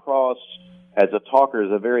came across as a talker,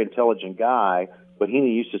 as a very intelligent guy, but he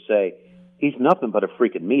used to say, he's nothing but a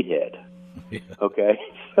freaking meathead. Yeah. Okay?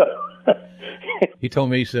 He told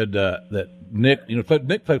me, he said that Nick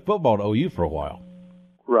played football at OU for a while.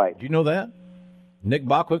 Right. Do you know that? Nick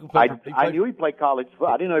Bockwinkel I knew he played college football.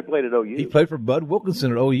 I didn't know he played at OU. He played for Bud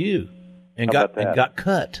Wilkinson at OU and got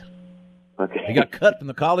cut. Okay. He got cut from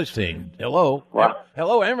the college team. Hello. Wow.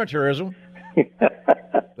 Hello, amateurism.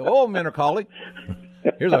 The old men are calling.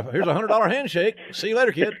 Here's a $100 handshake. See you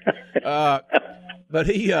later, kid. But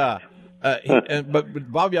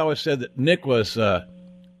but Bobby always said that Nick was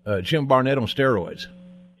Jim Barnett on steroids.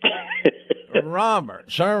 Robert.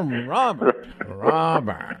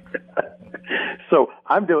 So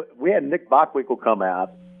we had Nick Bockwinkel come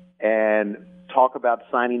out and talk about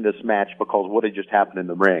signing this match because what had just happened in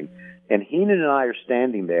the ring. And Heenan and I are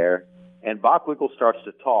standing there, and Bockwinkel starts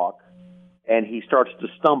to talk, and he starts to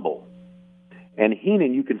stumble. And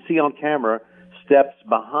Heenan, you can see on camera, steps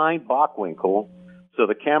behind Bockwinkel, so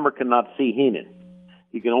the camera cannot see Heenan.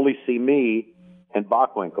 You can only see me and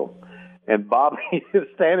Bockwinkel. And Bobby is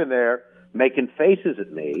standing there making faces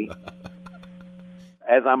at me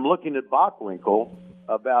as I'm looking at Bockwinkel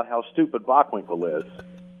about how stupid Bockwinkel is.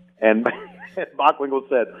 And Bockwinkel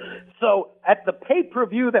said, so at the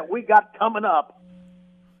pay-per-view that we got coming up,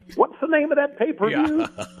 what's the name of that pay-per-view?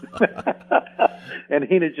 Yeah. And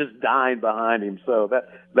Heenan just dying behind him. So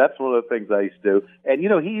that's one of the things I used to do. And,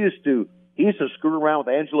 he used to screw around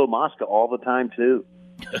with Angelo Mosca all the time, too.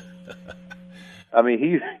 I mean,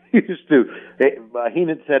 he used to,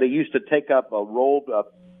 Heenan said he used to take up rolled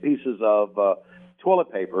pieces of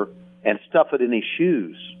toilet paper and stuff it in his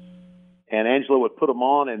shoes. And Angelo would put them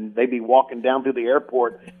on, and they'd be walking down through the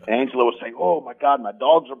airport, and Angelo would say, oh, my God, my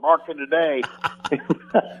dogs are barking today.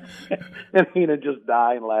 And Heenan just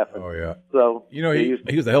dying laughing. Oh, yeah. So he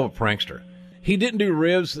was a hell of a prankster. He didn't do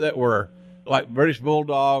ribs that were like British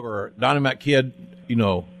Bulldog or Dynamite Kid,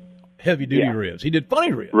 heavy-duty ribs. He did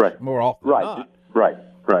funny ribs more often than not. Right.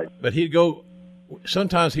 But he'd go –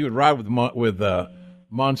 sometimes he would ride with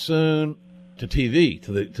Monsoon to TV,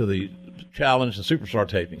 to the Challenge and Superstar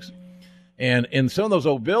tapings. And in some of those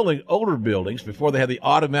older buildings, before they had the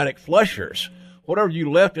automatic flushers, whatever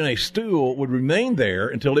you left in a stool would remain there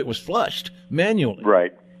until it was flushed manually.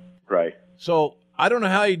 Right. So I don't know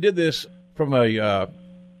how he did this from a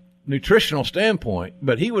nutritional standpoint,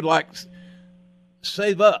 but he would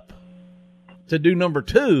save up to do number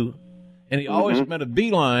 2, and he always made a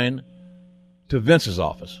beeline to Vince's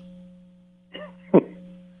office.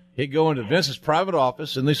 He'd go into Vince's private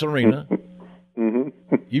office in this arena.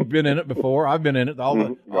 You've been in it before. I've been in it. All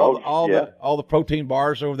the protein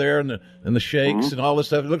bars over there and the shakes and all this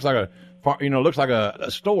stuff. It looks like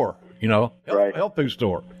a store, health food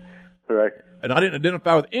store. Right. And I didn't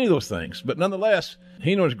identify with any of those things, but nonetheless,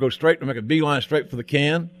 he knows to go straight to make a beeline straight for the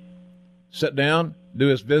can, sit down, do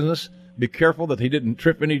his business. Be careful that he didn't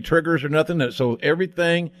trip any triggers or nothing. So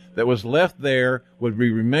everything that was left there would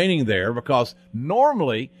be remaining there because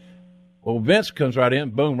normally, Vince comes right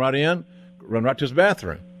in, boom, right in, run right to his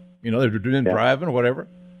bathroom. They're doing driving or whatever.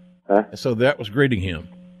 And so that was greeting him,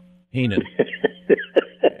 Heenan.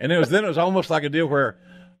 And it was almost like a deal where,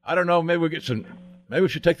 I don't know, maybe Maybe we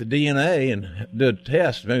should take the DNA and do a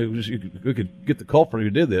test. Maybe we could get the culprit who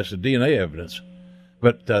did this, the DNA evidence.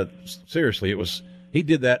 But seriously, he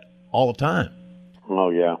did that all the time. Oh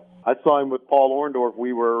yeah, I saw him with Paul Orndorff.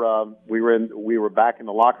 We were back in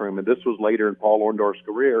the locker room, and this was later in Paul Orndorff's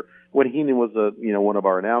career when Heenan was one of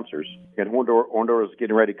our announcers, and Orndorff was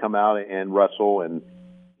getting ready to come out and wrestle, and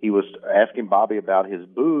he was asking Bobby about his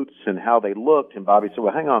boots and how they looked, and Bobby said,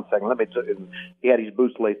 well, hang on a second. And he had his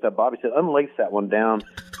boots laced up. Bobby said, unlace that one down.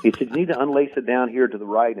 He said, you need to unlace it down here to the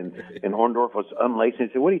right. And Orndorff was unlacing.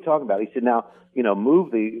 He said, what are you talking about? He said, now, move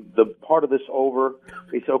the part of this over.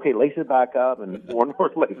 He said, okay, lace it back up. And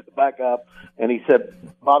Orndorff laced it back up. And he said,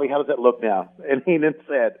 Bobby, how does that look now? And he then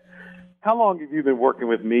said, how long have you been working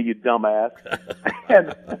with me, you dumbass?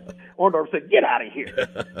 And Orndorff said, get out of here.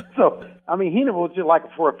 So, Heenan was just like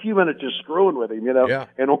for a few minutes just screwing with him, Yeah.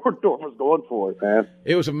 And Orndorff was going for it, man.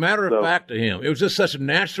 It was a matter of fact to him. It was just such a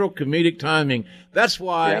natural comedic timing. That's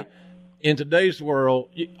why in today's world,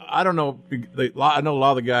 I don't know, I know a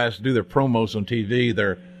lot of the guys do their promos on TV.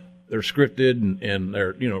 They're scripted and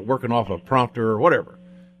they're, working off a prompter or whatever,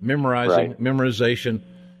 memorization.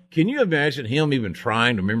 Can you imagine him even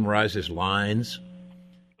trying to memorize his lines?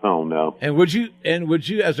 Oh no! And would you,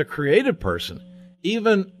 as a creative person,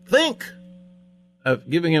 even think of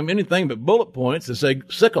giving him anything but bullet points and say,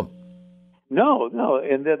 "Sick him"? No,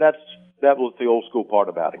 and that was the old school part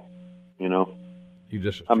about him.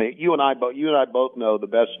 You and I both know the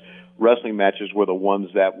best wrestling matches were the ones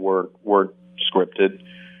that weren't scripted.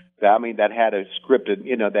 That had a scripted,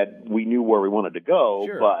 that we knew where we wanted to go,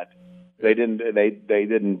 sure. But. They didn't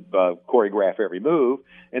choreograph every move,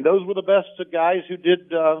 and those were the best guys who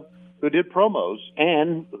did promos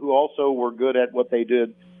and who also were good at what they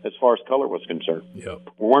did as far as color was concerned. Yep.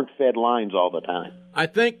 We weren't fed lines all the time. I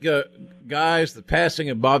think, guys, the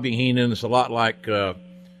passing of Bobby Heenan is a lot like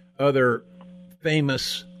other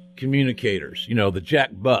famous communicators. The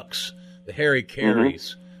Jack Bucks, the Harry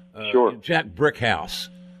Careys, Sure. Jack Brickhouse.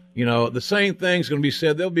 The same thing's going to be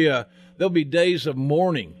said. There'll be days of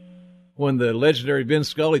mourning when the legendary Vin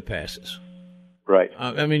Scully passes. Right.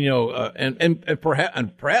 And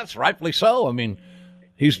perhaps rightfully so.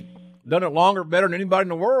 He's done it longer, better than anybody in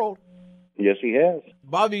the world. Yes, he has.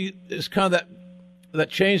 Bobby is kind of that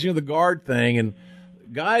changing of the guard thing, and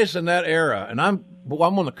guys in that era, and I'm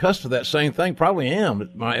on the cusp of that same thing, probably am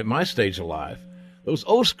at my stage of life. Those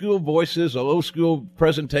old school voices, old school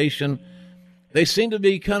presentation, they seem to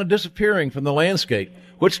be kind of disappearing from the landscape.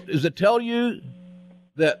 Which does it tell you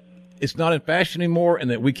that it's not in fashion anymore and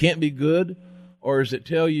that we can't be good? Or does it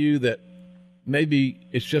tell you that maybe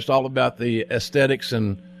it's just all about the aesthetics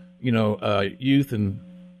and, youth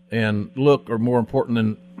and look are more important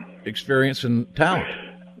than experience and talent?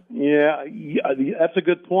 Yeah, that's a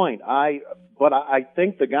good point. But I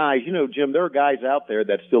think the guys, Jim, there are guys out there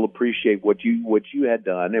that still appreciate what you had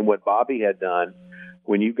done and what Bobby had done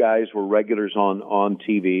when you guys were regulars on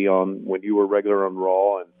TV, when you were regular on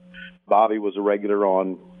Raw and Bobby was a regular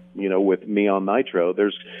on, with me on Nitro.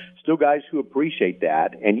 There's still guys who appreciate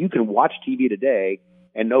that, and you can watch TV today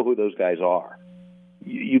and know who those guys are.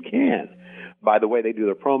 You can, by the way they do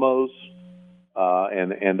their promos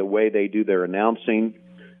and the way they do their announcing.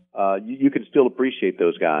 You can still appreciate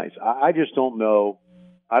those guys. I just don't know.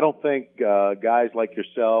 I don't think guys like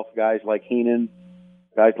yourself, guys like Heenan,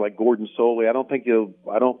 guys like Gordon Soley. I don't think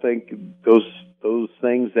those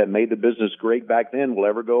things that made the business great back then will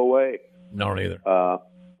ever go away. No, neither.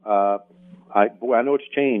 I know it's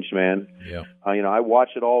changed, man. Yeah. I watch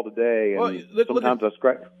it all today, and sometimes I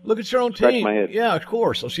scratch. Look at your own team. My head. Yeah, of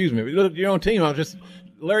course. Excuse me. Look at your own team.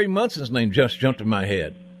 Larry Munson's name just jumped in my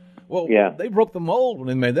head. Well, they broke the mold when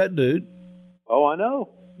they made that dude. Oh, I know.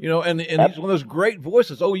 And he's one of those great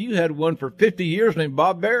voices. Oh, you had one for 50 years named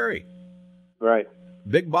Bob Barry. Right.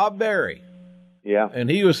 Big Bob Barry. Yeah. And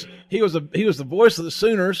he was the voice of the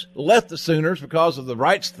Sooners, left the Sooners because of the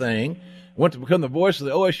rights thing, went to become the voice of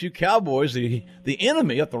the OSU Cowboys, the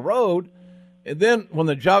enemy up the road. And then when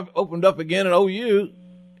the job opened up again at OU,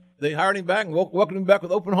 they hired him back and welcomed him back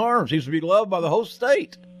with open arms. He was to be loved by the whole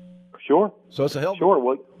state. Sure. So it's a hell of Sure.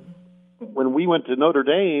 Well, when we went to Notre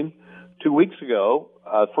Dame 2 weeks ago,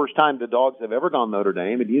 first time the Dogs have ever gone to Notre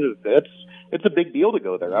Dame, and it's a big deal to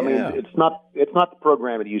go there. I mean, it's not the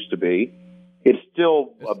program it used to be. It's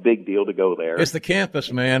still a big deal to go there. It's the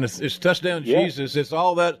campus, man. It's touchdown Jesus. It's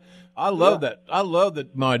all that. I love that. I love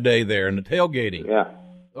my day there and the tailgating. Yeah.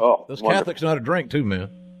 Those Catholics know how to drink too, man.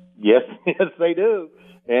 Yes, they do,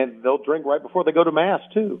 and they'll drink right before they go to mass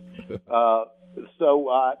too.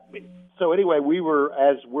 So anyway,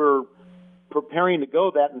 as we're preparing to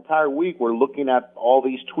go that entire week, we're looking at all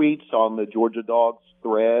these tweets on the Georgia Dogs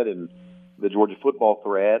thread and the Georgia football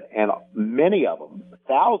thread, and many of them,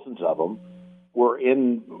 thousands of them, were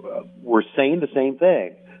saying the same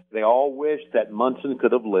thing. They all wished that Munson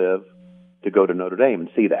could have lived to go to Notre Dame and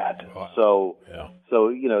see that. Wow. So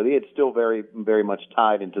it's still very, very much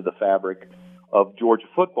tied into the fabric of Georgia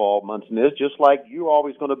football. Munson is just like you're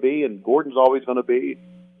always going to be, and Gordon's always going to be,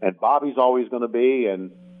 and Bobby's always going to be,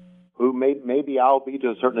 and who maybe I'll be to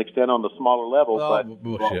a certain extent on the smaller level. But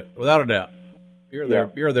bullshit, without a doubt. You're there.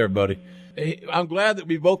 Yeah. You're there, buddy. Hey, I'm glad that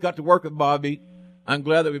we both got to work with Bobby. I'm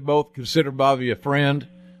glad that we both consider Bobby a friend.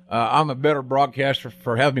 I'm a better broadcaster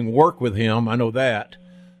for having worked with him. I know that.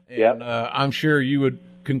 And I'm sure you would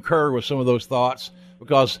concur with some of those thoughts,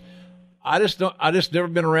 because I just never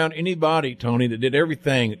been around anybody, Tony, that did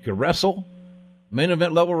everything. That could wrestle, main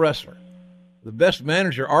event level wrestler, the best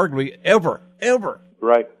manager arguably ever.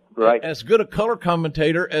 Right. As good a color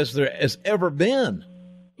commentator as there has ever been.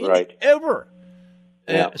 Right. Ever.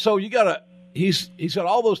 Yeah. So you gotta. He's got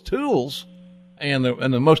all those tools, and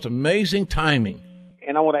the most amazing timing.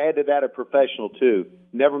 And I want to add to that a professional too.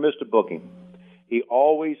 Never missed a booking. He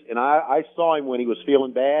always, and I saw him when he was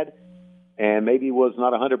feeling bad, and maybe he was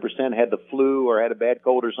not 100%, had the flu or had a bad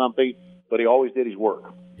cold or something, but he always did his work.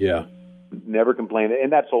 Yeah. Never complained.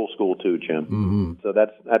 And that's old school too, Jim. Mm-hmm. So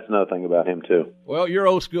that's another thing about him too. Well, you're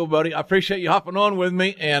old school, buddy. I appreciate you hopping on with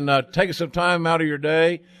me and taking some time out of your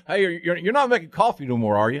day. Hey, you're not making coffee no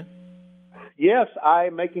more, are you? Yes,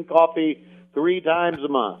 I'm making coffee 3 times a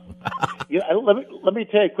month. Let me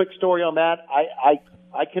tell you a quick story on that.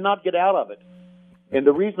 I cannot get out of it. And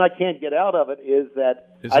the reason I can't get out of it is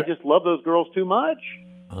that I just love those girls too much.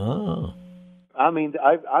 Oh. I mean,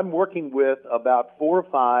 I'm working with about 4 or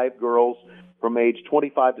 5 girls from age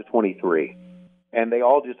 25 to 23, and they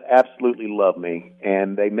all just absolutely love me,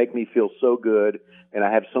 and they make me feel so good, and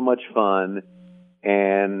I have so much fun.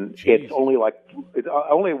 And it's only I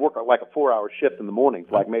only work like a 4-hour shift in the mornings,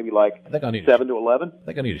 like maybe like 7 to 11. I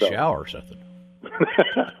think I need a shower or something.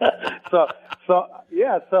 So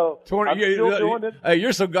I'm 20, still doing it. Hey,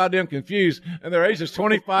 you're so goddamn confused, and their age is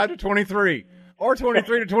 25 to 23, or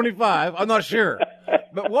 23 to 25. I'm not sure,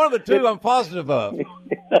 but one of the two I'm positive of.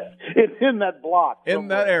 It's in that block, in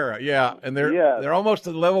that era, yeah, and they're almost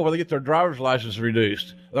to the level where they get their driver's license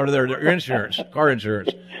reduced or their insurance, car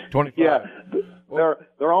insurance. 25. Yeah,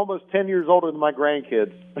 they're almost 10 years older than my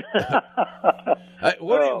grandkids.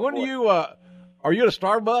 When do you are you at a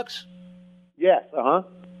Starbucks? Yes, Wow.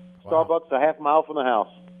 Starbucks a half mile from the house.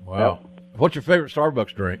 Wow. Yep. What's your favorite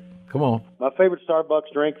Starbucks drink? Come on. My favorite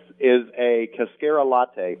Starbucks drink is a Cascara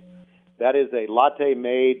latte. That is a latte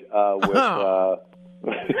made with.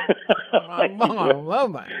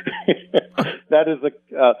 That is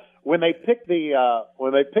when they pick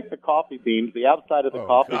the coffee beans, the outside of the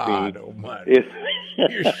coffee bean is.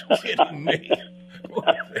 You're kidding me.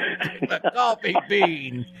 The coffee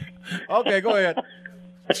bean. Okay, go ahead.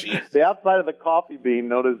 Jeez. The outside of the coffee bean,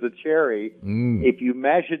 known as the cherry, if you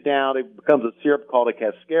mash it down, it becomes a syrup called a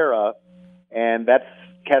cascara, and that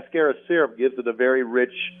cascara syrup gives it a very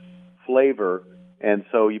rich flavor. And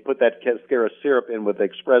so you put that cascara syrup in with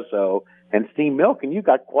espresso and steamed milk, and you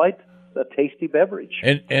got quite a tasty beverage.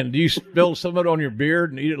 And do you spill some of it on your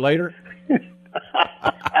beard and eat it later?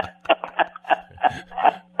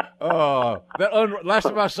 Last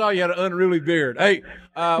time I saw you had an unruly beard. Hey,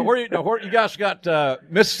 where you guys got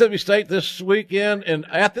Mississippi State this weekend in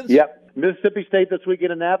Athens? Yep, Mississippi State this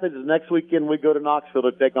weekend in Athens. Next weekend we go to Knoxville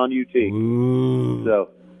to take on UT. Ooh. So,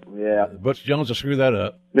 yeah. Butch Jones will screw that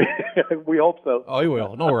up. We hope so. Oh, he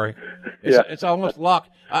will. Don't worry. It's almost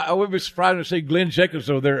locked. I would be surprised to see Glenn Jacobs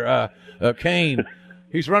over there, Kane.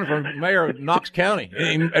 He's running for mayor of Knox County,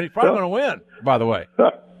 and he's probably going to win, by the way.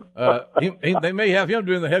 They may have him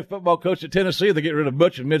doing the head football coach at Tennessee. They get rid of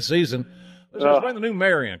Butch in midseason. Let's bring the new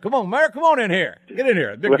mayor in. Come on, Mayor, come on in here. Get in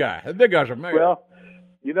here. The big guy. The big guys are mayor. Well,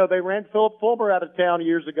 they ran Philip Fulmer out of town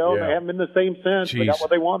years ago. Yeah. They haven't been the same since. Jeez. They got what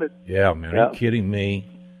they wanted. Yeah, man. Are you kidding me?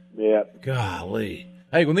 Yeah. Golly.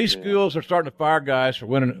 Hey, when these schools are starting to fire guys for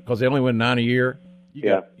winning because they only win 9 a year,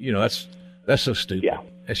 that's so stupid. Yeah.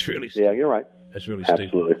 That's really stupid. Yeah, you're right. That's really stupid.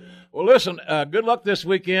 Absolutely. Well, listen, good luck this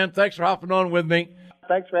weekend. Thanks for hopping on with me.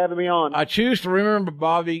 Thanks for having me on. I choose to remember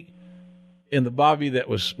Bobby in the Bobby that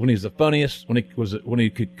was when he's the funniest, when he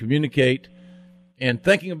could communicate, and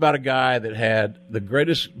thinking about a guy that had the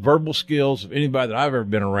greatest verbal skills of anybody that I've ever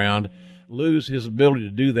been around, lose his ability to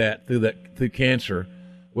do that through cancer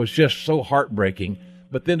was just so heartbreaking.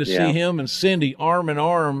 But then to see him and Cindy arm in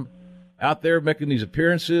arm out there making these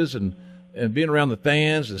appearances and being around the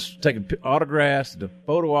fans, and taking autographs, the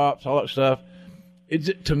photo ops, all that stuff,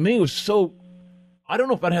 to me was so. I don't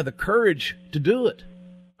know if I'd have the courage to do it.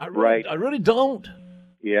 I really don't.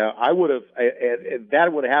 Yeah, I would have. If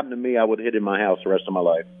that would have happened to me, I would have hid in my house the rest of my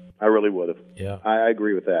life. I really would have. Yeah. I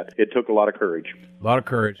agree with that. It took a lot of courage. A lot of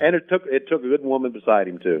courage. And it took a good woman beside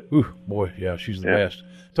him, too. Ooh, boy, yeah, she's the best.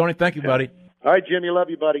 Tony, thank you, buddy. All right, Jimmy,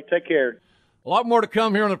 love you, buddy. Take care. A lot more to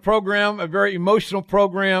come here on the program, a very emotional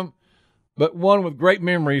program, but one with great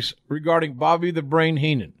memories regarding Bobby the Brain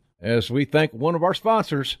Heenan, as we thank one of our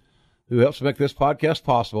sponsors who helps make this podcast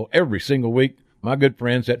possible every single week, my good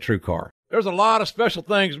friends at TrueCar. There's a lot of special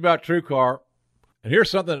things about TrueCar, and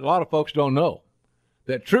here's something that a lot of folks don't know,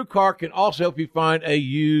 that TrueCar can also help you find a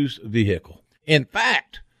used vehicle. In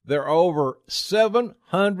fact, there are over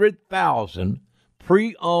 700,000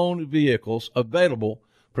 pre-owned vehicles available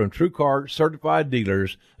from TrueCar certified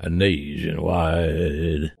dealers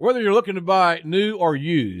nationwide. Whether you're looking to buy new or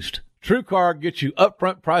used, TrueCar gets you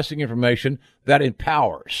upfront pricing information that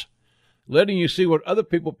empowers, letting you see what other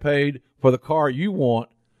people paid for the car you want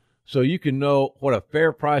so you can know what a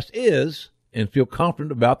fair price is and feel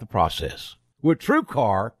confident about the process. With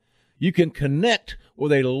TrueCar, you can connect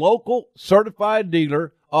with a local certified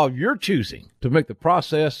dealer of your choosing to make the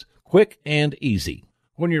process quick and easy.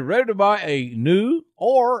 When you're ready to buy a new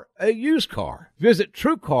or a used car, visit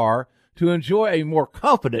TrueCar to enjoy a more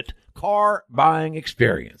confident car buying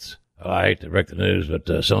experience. I hate to break the news,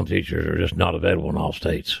 but some teachers are just not available in all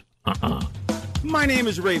states. My name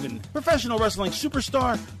is Raven, professional wrestling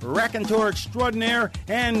superstar, raconteur extraordinaire,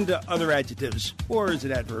 and other adjectives. Or is it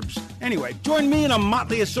adverbs? Anyway, join me in a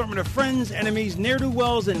motley assortment of friends, enemies,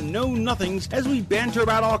 ne'er-do-wells, and know-nothings as we banter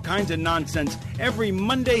about all kinds of nonsense every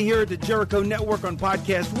Monday here at the Jericho Network on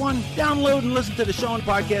Podcast One. Download and listen to the show on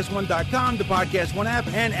PodcastOne.com, the Podcast One app,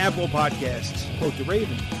 and Apple Podcasts. Quote the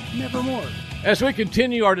Raven, nevermore. As we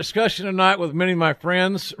continue our discussion tonight with many of my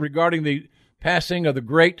friends regarding the passing of the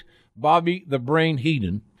great Bobby the Brain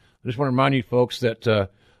Heenan, I just want to remind you folks that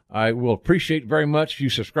I will appreciate very much you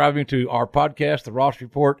subscribing to our podcast, The Ross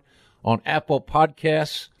Report, on Apple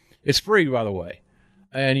Podcasts. It's free, by the way,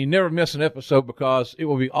 and you never miss an episode because it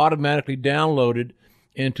will be automatically downloaded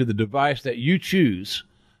into the device that you choose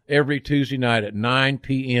every Tuesday night at 9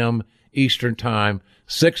 p.m. Eastern Time,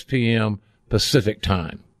 6 p.m. Pacific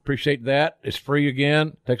Time. Appreciate that. It's free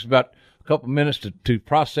again. Takes about a couple minutes to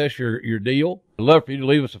process your deal. I'd love for you to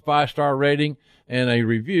leave us a 5-star rating and a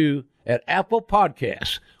review at Apple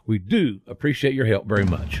Podcasts. We do appreciate your help very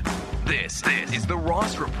much. This is the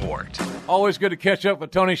Ross Report. Always good to catch up with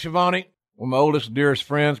Tony Schiavone, one of my oldest and dearest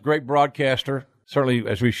friends, great broadcaster, certainly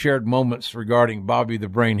as we shared moments regarding Bobby the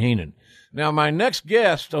Brain Heenan. Now, my next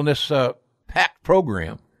guest on this packed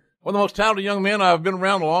program, one of the most talented young men I've been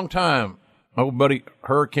around a long time, my old buddy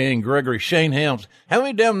Hurricane Gregory Shane Helms. How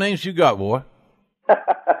many damn names you got, boy?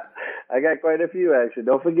 I got quite a few, actually.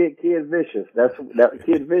 Don't forget Kid Vicious.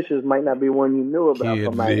 Kid Vicious might not be one you knew about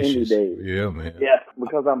from my indie days. Yeah, man. Yeah,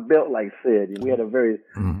 because I'm built like Sid. We had a very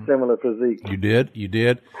similar physique. You did,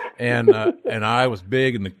 and and I was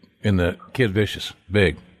big in the Kid Vicious,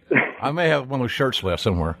 big. I may have one of those shirts left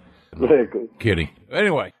somewhere. Very cool. Kidding.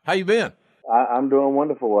 Anyway, how you been? I'm doing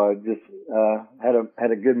wonderful. I just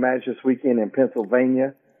had a good match this weekend in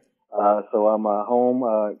Pennsylvania. So I'm home,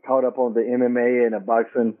 caught up on the MMA and a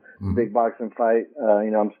boxing, big boxing fight.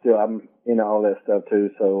 I'm into all that stuff too.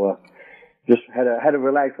 So, just had a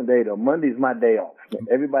relaxing day though. Monday's my day off.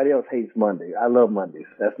 Everybody else hates Monday. I love Mondays.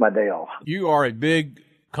 That's my day off. You are a big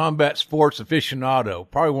combat sports aficionado.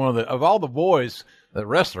 Probably one of all the boys, the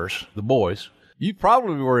wrestlers, the boys, you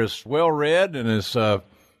probably were as well read and as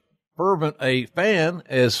fervent a fan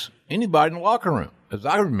as anybody in the locker room, as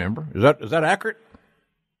I remember. Is that accurate?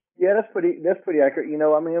 Yeah, that's pretty accurate.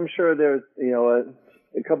 I'm sure there's, a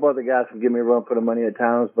couple other guys can give me a run for the money at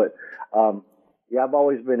times, but, I've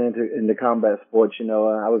always been into combat sports. I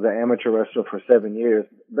was an amateur wrestler for 7 years,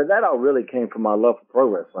 but that all really came from my love for pro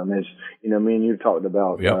wrestling. As, me and you talked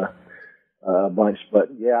about, a bunch, but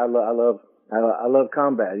yeah, I love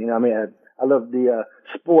combat. I love the,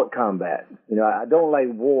 sport combat. I don't like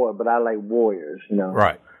war, but I like warriors,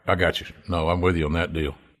 Right. I got you. No, I'm with you on that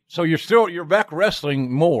deal. So you're back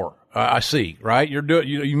wrestling more. I see, right? You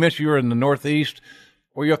mentioned you were in the Northeast.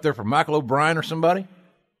 Were you up there for Michael O'Brien or somebody?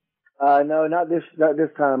 No, not this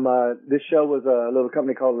time. This show was a little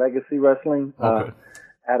company called Legacy Wrestling, okay.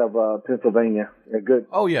 Out of Pennsylvania. A good,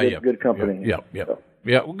 good company. Yeah.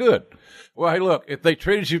 Well, good. Well, hey, look, if they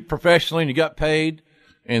treated you professionally and you got paid,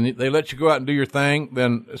 and they let you go out and do your thing,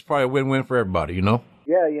 then it's probably a win-win for everybody.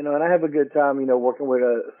 Yeah, and I have a good time. Working with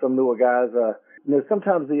some newer guys.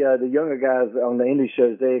 Sometimes the younger guys on the indie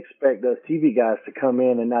shows, they expect us TV guys to come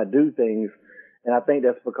in and not do things. And I think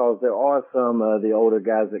that's because there are some the older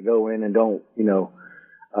guys that go in and don't,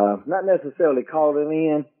 not necessarily call it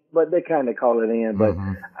in, but they kind of call it in. But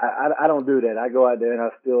I don't do that. I go out there and I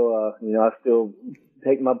still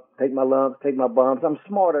take my lumps, take my bumps. I'm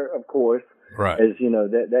smarter, of course. Right. As you know,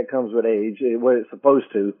 that comes with age, what it's supposed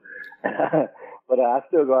to. But I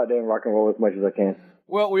still go out there and rock and roll as much as I can.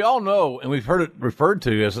 Well, we all know, and we've heard it referred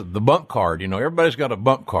to as the bump card. Everybody's got a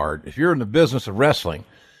bump card. If you're in the business of wrestling,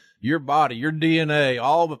 your body, your DNA,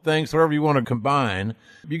 all the things, whatever you want to combine,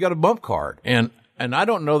 you got a bump card. And I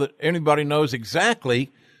don't know that anybody knows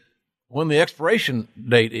exactly when the expiration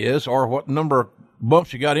date is or what number of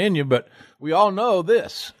bumps you got in you, but we all know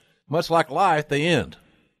this. Much like life, they end.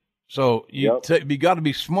 So you got to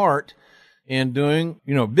be smart in doing,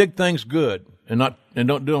 big things good and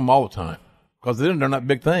don't do them all the time. Because then they're not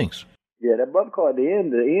big things. Yeah, that bump card, the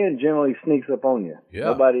end generally sneaks up on you. Yeah.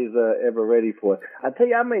 Nobody's ever ready for it. I tell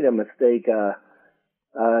you, I made a mistake,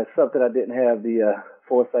 something I didn't have the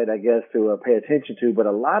foresight, I guess, to pay attention to, but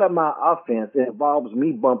a lot of my offense involves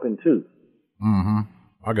me bumping too. Mm-hmm.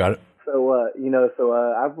 I got it. So,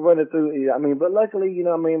 I've run it through, but luckily,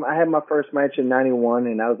 I had my first match in 91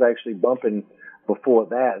 and I was actually bumping before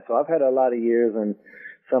that. So I've had a lot of years and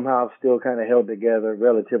somehow I've still kind of held together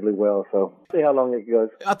relatively well. So see how long it goes.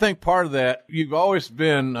 I think part of that, you've always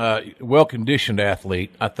been a well-conditioned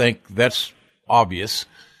athlete. I think that's obvious.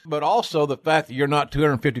 But also the fact that you're not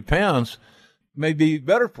 250 pounds may be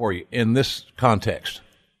better for you in this context.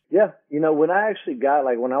 Yeah. When I actually got,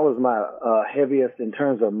 when I was my heaviest in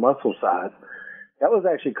terms of muscle size, that was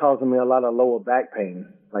actually causing me a lot of lower back pain.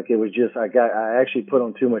 It was just, I actually put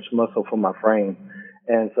on too much muscle for my frame.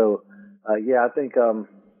 And so, I think,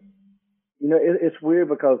 it's weird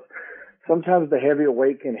because sometimes the heavier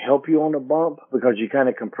weight can help you on the bump because you kind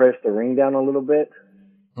of compress the ring down a little bit.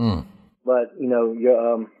 Mm. But,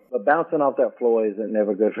 you're, bouncing off that floor isn't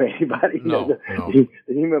never good for anybody. No. The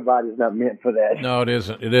human body is not meant for that. No, it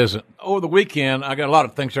isn't. It isn't. Over the weekend, I got a lot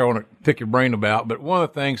of things I want to pick your brain about, but one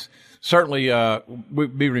of the things, certainly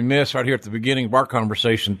we'd be remiss right here at the beginning of our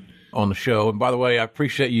conversation on the show. And by the way, I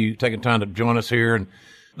appreciate you taking time to join us here. And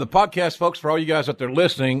the podcast, folks, for all you guys out there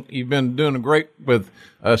listening, you've been doing great with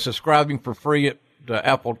subscribing for free at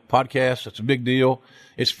Apple Podcasts. It's a big deal.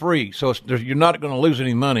 It's free, so you're not going to lose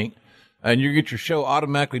any money. And you get your show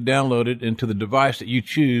automatically downloaded into the device that you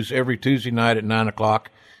choose every Tuesday night at 9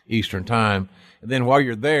 o'clock Eastern Time. And then while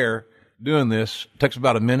you're there doing this, it takes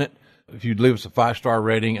about a minute. If you'd leave us a 5-star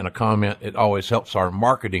rating and a comment, it always helps our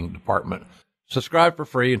marketing department. Subscribe for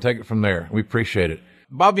free and take it from there. We appreciate it.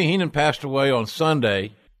 Bobby Heenan passed away on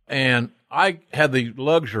Sunday, and I had the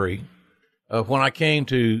luxury of when I came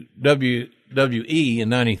to WWE in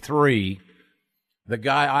 93, the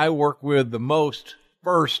guy I worked with the most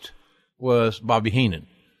first was Bobby Heenan.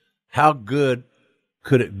 How good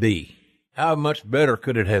could it be? How much better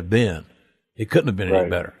could it have been? It couldn't have been any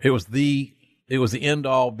better. It was the end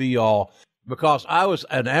all be all, because I was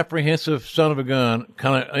an apprehensive son of a gun,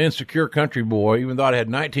 kind of insecure country boy. Even though I had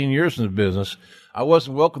 19 years in the business, I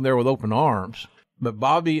wasn't welcomed there with open arms. But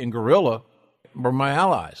Bobby and Gorilla were my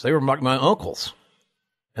allies. They were like my uncles,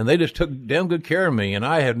 and they just took damn good care of me. And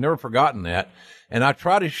I have never forgotten that. And I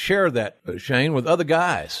try to share that, Shane, with other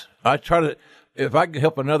guys. I try to, if I can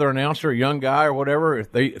help another announcer, a young guy or whatever,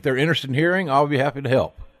 if they're interested in hearing, I'll be happy to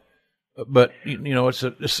help. But,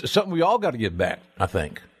 it's something we all got to get back, I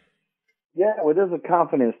think. Yeah, well, there's a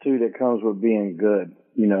confidence, too, that comes with being good,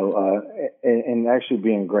 and actually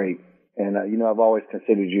being great. And, I've always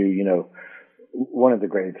considered you, one of the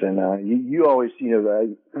greats. And you always,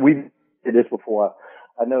 we did this before.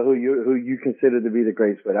 I know who you consider to be the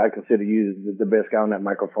greats, but I consider you the best guy on that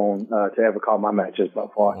microphone to ever call my matches by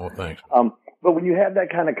far. Oh, thanks. But when you have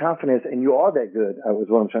that kind of confidence and you are that good, was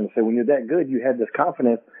what I'm trying to say. When you're that good, you have this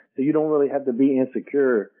confidence, so you don't really have to be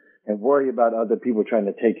insecure and worry about other people trying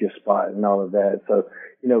to take your spot and all of that. So,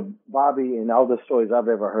 Bobby and all the stories I've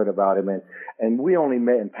ever heard about him, and we only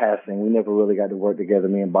met in passing. We never really got to work together.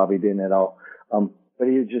 Me and Bobby didn't at all. But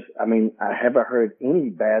he just, I haven't heard any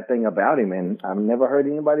bad thing about him, and I've never heard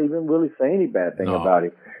anybody even really say any bad thing about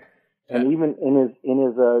him. And even in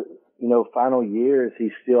his final years, he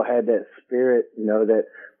still had that spirit, that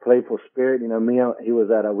playful spirit.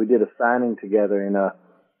 We did a signing together in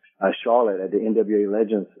Charlotte at the NWA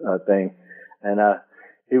Legends thing, and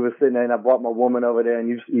he was sitting there, and I brought my woman over there, and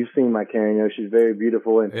you've seen my cane, she's very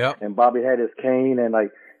beautiful, and Bobby had his cane, and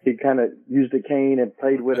he kind of used the cane and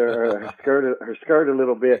played with her skirt a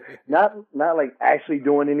little bit, not like actually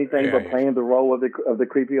doing anything, but playing the role of the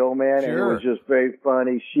creepy old man. Sure. And it was just very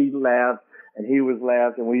funny. She laughed and he was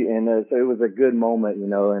laughing, so it was a good moment,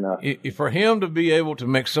 And for him to be able to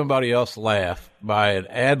make somebody else laugh by an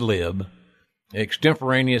ad lib,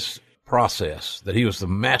 extemporaneous process that he was the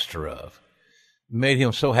master of, made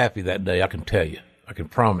him so happy that day, I can tell you. I can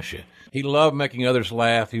promise you. He loved making others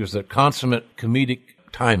laugh. He was the consummate comedic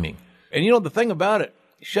timing. And you know, the thing about it,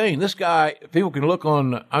 Shane, this guy, people can look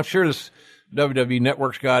on, I'm sure this WWE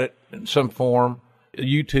Network's got it in some form.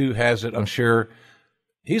 YouTube has it, I'm sure.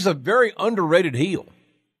 He's a very underrated heel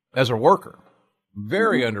as a worker.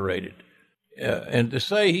 Very underrated. And to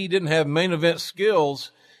say he didn't have main event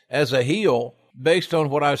skills as a heel, based on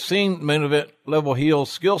what I've seen main event level heel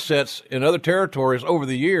skill sets in other territories over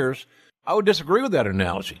the years, I would disagree with that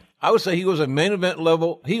analogy. I would say he was a main event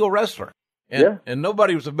level heel wrestler. And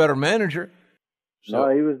nobody was a better manager. So.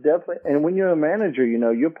 No, he was definitely. And when you're a manager, you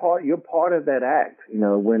know, you're part of that act. You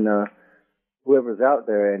know, when whoever's out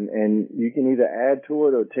there, and you can either add to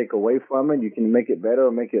it or take away from it. You can make it better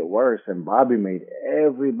or make it worse. And Bobby made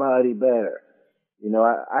everybody better. You know,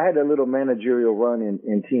 I had a little managerial run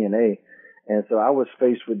in TNA, and so I was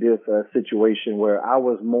faced with this situation where I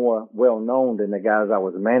was more well known than the guys I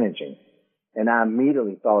was managing, and I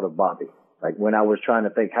immediately thought of Bobby. Like when I was trying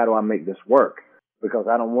to think, how do I make this work? Because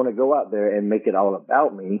I don't want to go out there and make it all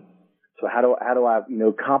about me. So how do I, you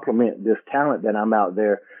know, complement this talent that I'm out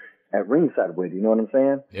there at ringside with? You know what I'm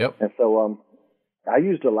saying? Yep. And so I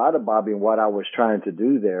used a lot of Bobby in what I was trying to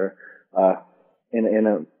do there,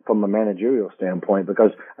 from a managerial standpoint.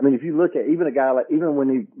 Because I mean, if you look at even a guy like, even when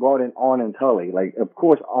he brought in Arn and Tully, like of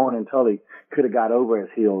course Arn and Tully could have got over as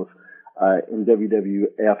heels in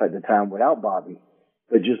WWF at the time without Bobby,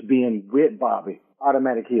 but just being with Bobby,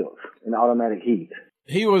 automatic heels and automatic heat.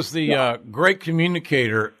 He was the great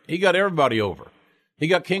communicator. He got everybody over. He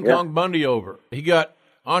got King Kong Bundy over. He got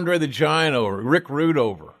Andre the Giant over. Rick Rude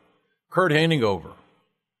over. Kurt Hennig over.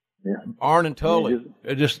 Yeah. Arn and Tully.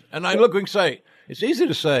 And I look, we can say, it's easy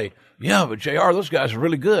to say, yeah, but JR, those guys are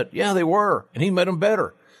really good. Yeah, they were. And he made them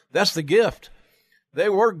better. That's the gift. They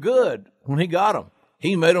were good when he got them.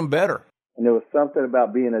 He made them better. And there was something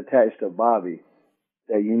about being attached to Bobby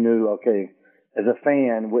that you knew, okay, as a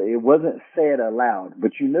fan, it wasn't said aloud,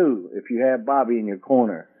 but you knew if you had Bobby in your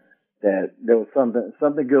corner that there was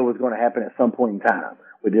something good was going to happen at some point in time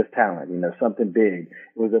with this talent, you know, something big.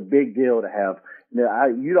 It was a big deal to have. You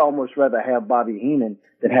know, you'd almost rather have Bobby Heenan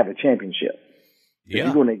than have a championship. Yeah.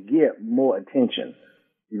 You're going to get more attention.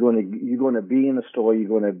 You're going to be in the story. You're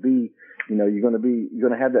going to be, you know, you're going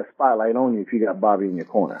to have that spotlight on you if you got Bobby in your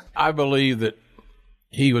corner. I believe that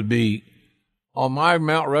he would be on my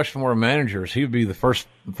Mount Rushmore of managers. He would be the first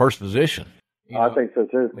position. I think so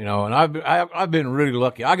too. You know, and I've been really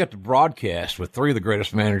lucky. I got to broadcast with three of the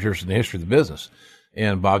greatest managers in the history of the business,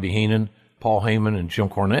 and Bobby Heenan, Paul Heyman, and Jim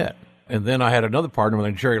Cornette. And then I had another partner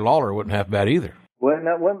with Jerry Lawler. Wasn't half bad either.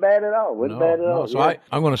 Wasn't bad at all. Wasn't bad at all. So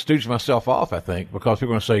I'm going to stooge myself off, I think, because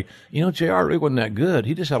people are going to say, you know, JR really wasn't that good.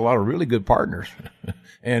 He just had a lot of really good partners.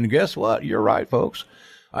 And guess what? You're right, folks.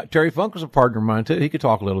 Terry Funk was a partner of mine, too. He could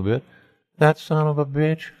talk a little bit. That son of a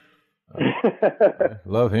bitch.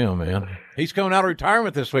 Love him, man. He's coming out of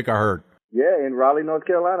retirement this week, I heard. Yeah, in Raleigh, North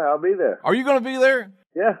Carolina. I'll be there. Are you going to be there?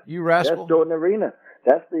 Yeah. You rascal. That's Dorton Arena.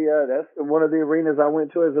 That's one of the arenas I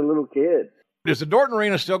went to as a little kid. Does the Dorton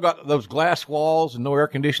Arena still got those glass walls and no air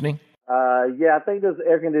conditioning? Yeah, I think there's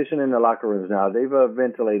air conditioning in the locker rooms now. They've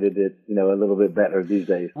ventilated it, you know, a little bit better these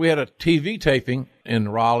days. We had a TV taping in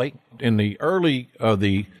Raleigh in the early of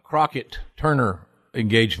the Crockett-Turner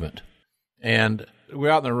engagement. And we were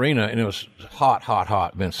out in the arena, and it was hot.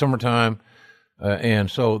 It been summertime. And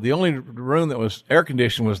so the only room that was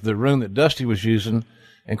air-conditioned was the room that Dusty was using.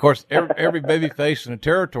 And, of course, every baby face in the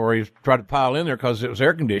territory tried to pile in there because it was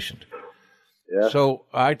air-conditioned. Yeah. So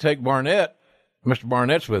I take Barnett. Mr.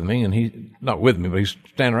 Barnett's with me, and he's not with me, but he's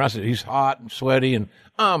standing around. I said, he's hot and sweaty, and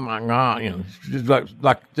oh my God, you know, just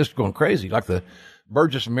like just going crazy, like the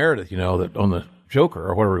Burgess Meredith, you know, that on the Joker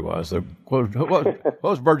or whatever he was. What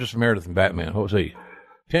was Burgess Meredith in Batman? What was he?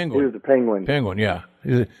 Penguin. He was the Penguin. Penguin, yeah.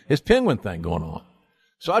 His Penguin thing going on.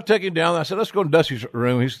 So I take him down. I said, let's go to Dusty's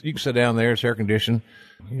room. You can sit down there. It's air conditioned.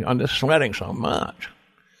 I'm just sweating so much.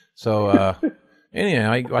 So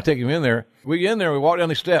anyhow, I take him in there. We get in there. We walk down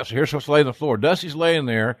the steps. Here's what's laying on the floor. Dusty's laying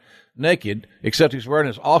there naked, except he's wearing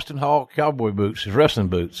his Austin Hall cowboy boots, his wrestling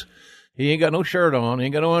boots. He ain't got no shirt on. He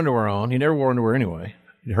ain't got no underwear on. He never wore underwear anyway.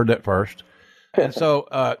 You heard that first. And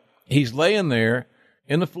so he's laying there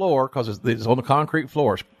in the floor because it's on the concrete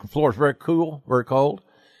floor. The floor is very cool, very cold.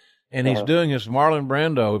 And he's doing his Marlon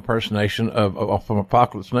Brando impersonation of from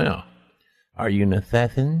Apocalypse Now. Are you an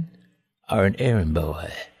assassin or an errand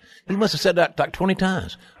boy? He must have said that like 20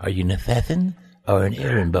 times. Are you an assassin or an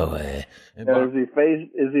errand boy? And is he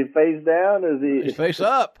face down? Or is he? He's face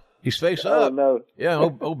up. He's face up. Oh, no. Yeah,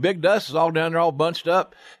 old Big Dust is all down there, all bunched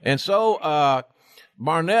up. And so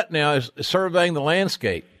Barnett now is surveying the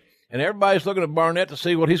landscape. And everybody's looking at Barnett to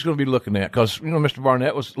see what he's going to be looking at because, Mr.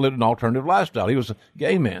 Barnett lived an alternative lifestyle. He was a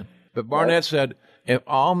gay man. But Barnett said, if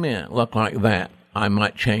all men look like that, I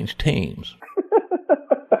might change teams.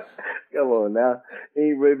 Come on now. He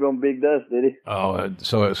ain't really on big dust, did he? Oh,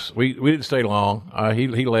 so we didn't stay long. He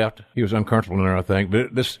left. He was uncomfortable in there, I think.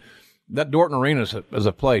 But that Dorton Arena is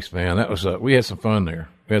a place, man. That was we had some fun there.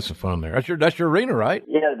 That's your arena, right?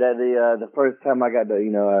 Yeah, the first time I got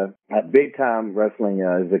to, Big Time Wrestling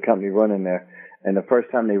is the company running there. And the first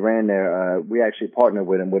time they ran there, we actually partnered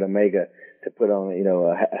with them, with Omega, to put on,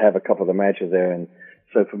 have a couple of the matches there. And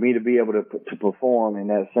so for me to be able to perform in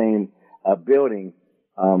that same building,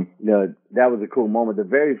 that was a cool moment. The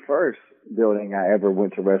very first building I ever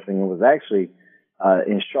went to wrestling was actually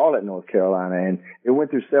in Charlotte, North Carolina, and it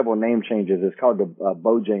went through several name changes. It's called the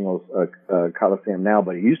Bojangles Coliseum now,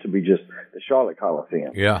 but it used to be just the Charlotte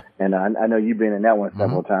Coliseum. Yeah. And I know you've been in that one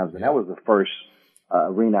several times, and that was the first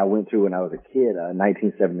arena I went to when I was a kid.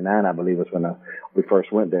 1979, I believe, was when we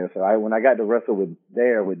first went there. So when I got to wrestle with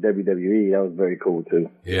WWE, that was very cool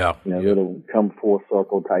too. Yeah. Little come full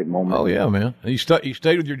circle type moment. Oh yeah, man. You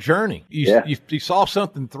stayed with your journey. You saw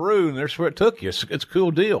something through, and that's where it took you. It's a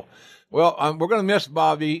cool deal. Well, we're going to miss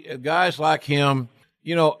Bobby. Guys like him,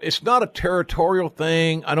 it's not a territorial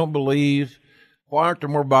thing, I don't believe. Why aren't there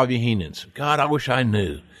more Bobby Heenans? God, I wish I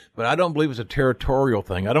knew. But I don't believe it's a territorial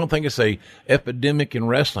thing. I don't think it's a epidemic in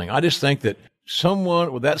wrestling. I just think that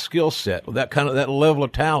someone with that skill set, with that level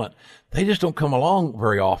of talent, they just don't come along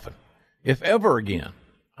very often, if ever again.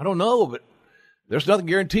 I don't know, but there's nothing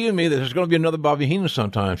guaranteeing me that there's going to be another Bobby Heenan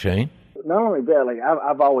sometime, Shane. Not only that, like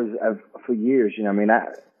I've always for years,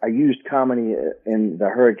 I used comedy in the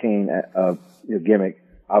Hurricane gimmick,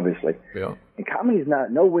 obviously. Yeah. And comedy is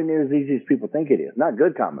not nowhere near as easy as people think it is. Not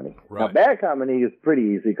good comedy. Right. Now, bad comedy is pretty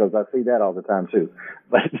easy because I see that all the time too.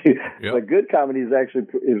 But but good comedy is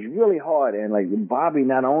really hard. And like Bobby,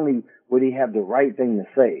 not only would he have the right thing to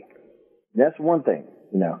say, that's one thing,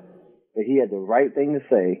 but he had the right thing to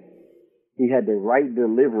say. He had the right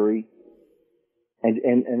delivery.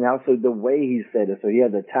 And also the way he said it. So he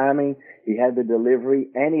had the timing, he had the delivery,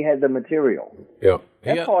 and he had the material. Yeah.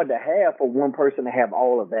 That's hard to have for one person to have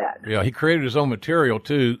all of that. Yeah, he created his own material,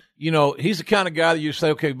 too. He's the kind of guy that you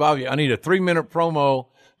say, okay, Bobby, I need a 3-minute promo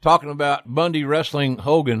talking about Bundy wrestling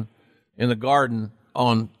Hogan in the Garden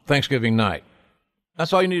on Thanksgiving night.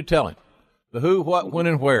 That's all you need to tell him. The who, what, when,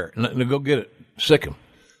 and where. And go get it. Sick him.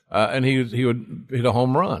 And he would hit a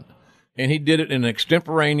home run. And he did it in an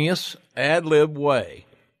extemporaneous, ad-lib way,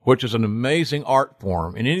 which is an amazing art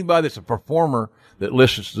form. And anybody that's a performer that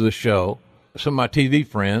listens to the show, some of my TV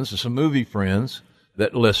friends and some movie friends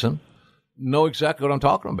that listen, know exactly what I'm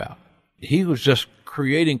talking about. He was just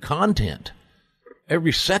creating content.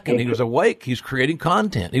 Every second he was awake, he's creating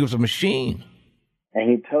content. He was a machine.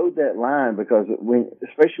 And he toed that line because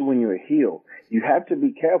especially when you're a heel, you have to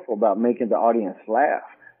be careful about making the audience laugh.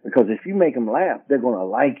 Because if you make them laugh, they're going to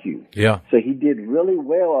like you. Yeah. So he did really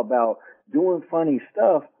well about doing funny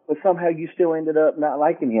stuff, but somehow you still ended up not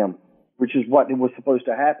liking him, which is what was supposed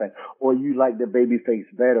to happen. Or you like the babyface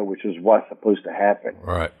better, which is what's supposed to happen.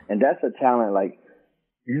 Right. And that's a talent like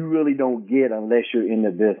you really don't get unless you're in the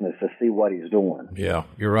business to see what he's doing. Yeah,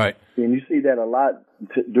 you're right. And you see that a lot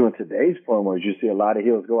during today's promos. You see a lot of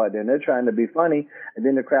heels go out there and they're trying to be funny, and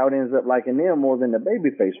then the crowd ends up liking them more than the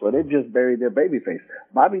babyface. Well, they just buried their babyface.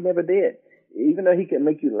 Bobby never did. Even though he can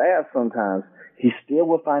make you laugh sometimes, he still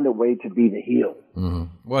will find a way to be the heel. Mm-hmm.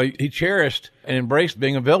 Well, he cherished and embraced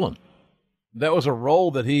being a villain. That was a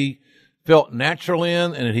role that he felt natural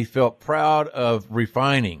in and that he felt proud of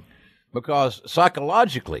refining. Because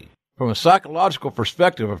psychologically, from a psychological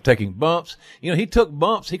perspective of taking bumps, he took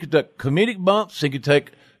bumps. He could take comedic bumps. He could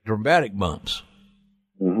take dramatic bumps.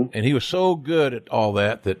 Mm-hmm. And he was so good at all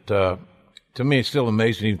that to me, it's still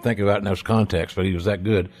amazing to even think about it in those contexts, but he was that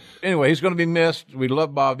good. Anyway, he's going to be missed. We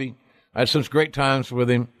love Bobby. I had some great times with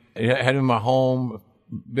him. I had him in my home,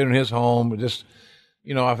 been in his home. Just,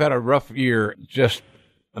 I've had a rough year, just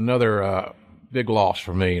another big loss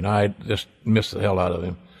for me, and I just missed the hell out of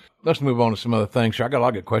him. Let's move on to some other things. Sure, I got a lot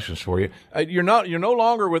of good questions for you. You're no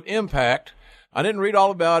longer with Impact. I didn't read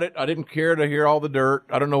all about it. I didn't care to hear all the dirt.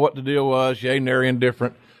 I don't know what the deal was, yay, nary,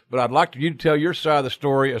 indifferent. But I'd like you to tell your side of the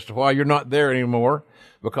story as to why you're not there anymore,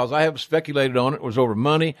 because I have speculated on it. It was over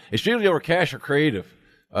money. It's usually over cash or creative,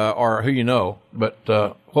 or who you know. But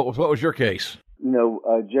what was your case?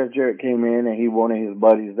 Jeff Jarrett came in and he wanted his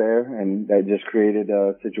buddies there, and that just created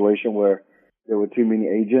a situation where there were too many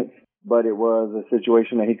agents. But it was a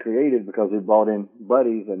situation that he created because he brought in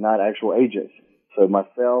buddies and not actual agents. So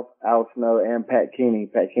myself, Al Snow, and Pat Kenny.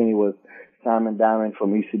 Pat Kenny was Simon Diamond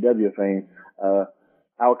from ECW fame.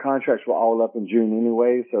 our contracts were all up in June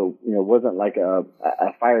anyway, so, you know, it wasn't like a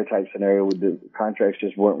fire type scenario where the contracts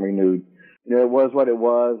just weren't renewed. You know, it was what it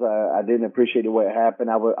was. I didn't appreciate the way it happened.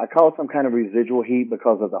 I called some kind of residual heat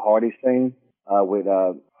because of the Hardys thing, with,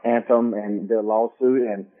 Anthem and their lawsuit,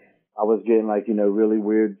 and I was getting like, you know, really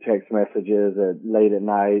weird text messages late at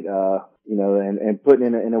night, you know, and putting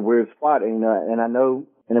in a weird spot. And, and I know,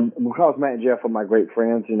 and because Matt and Jeff are my great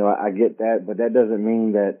friends, you know, I get that, but that doesn't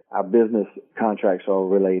mean that our business contracts are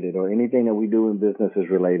related or anything that we do in business is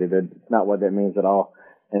related. That's not what that means at all.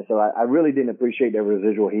 And so I really didn't appreciate that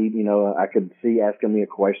residual heat. You know, I could see asking me a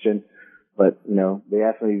question, but, you know, they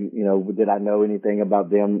asked me, you know, did I know anything about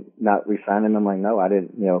them not resigning? I'm like, no, I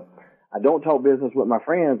didn't, you know. I don't talk business with my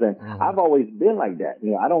friends, and I've always been like that.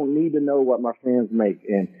 You know, I don't need to know what my friends make.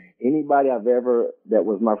 And anybody I've ever that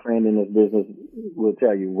was my friend in this business will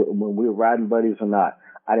tell you when we were riding buddies or not.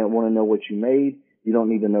 I didn't want to know what you made. You don't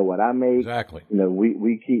need to know what I made. Exactly. You know,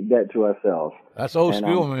 we keep that to ourselves. That's old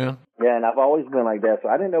school, man. Yeah, and I've always been like that. So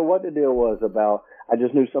I didn't know what the deal was about. I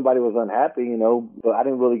just knew somebody was unhappy, you know, but I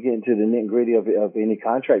didn't really get into the nitty-gritty of any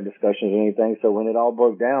contract discussions or anything. So when it all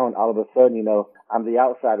broke down, all of a sudden, you know, I'm the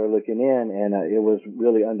outsider looking in, and it was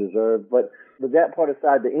really undeserved. But that part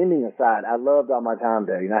aside, the ending aside, I loved all my time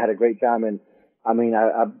there. You know, I had a great time, and I mean,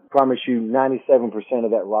 I promise you 97%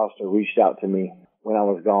 of that roster reached out to me when I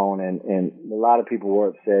was gone, and a lot of people were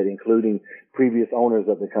upset, including previous owners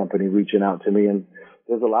of the company reaching out to me. And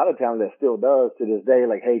there's a lot of talent that still does to this day,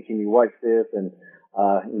 like, hey, can you watch this? And,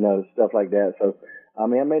 you know, stuff like that. So, I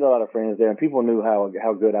mean, I made a lot of friends there, and people knew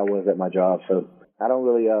how good I was at my job. So I don't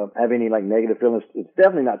really have any, like, negative feelings. It's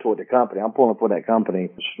definitely not toward the company. I'm pulling for that company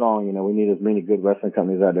strong. You know, we need as many good wrestling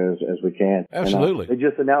companies out there as we can. Absolutely. And,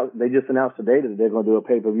 they just announced today that they're going to do a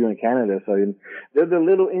pay-per-view in Canada. So they're the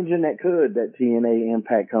little engine that could, that TNA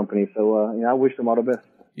Impact company. So, you know, I wish them all the best.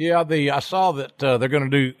 Yeah, I saw that they're going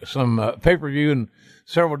to do some pay-per-view and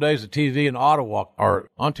several days of TV in Ottawa or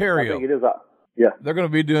Ontario. I think it is. Yeah. They're going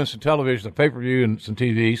to be doing some television, a pay-per-view, and some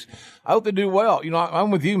TVs. I hope they do well. You know, I'm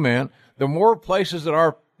with you, man. The more places that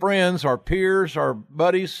our friends, our peers, our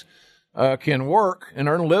buddies can work and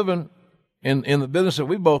earn a living in the business that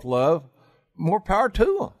we both love, more power to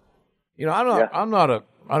them. You know, I'm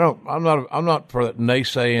not for that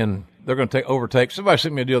naysaying they're going to overtake. Somebody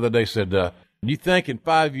sent me a deal the other day, said, do you think in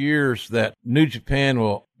 5 years that New Japan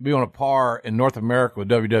will be on a par in North America with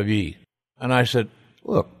WWE? And I said,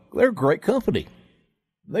 look, they're a great company.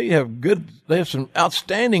 They have some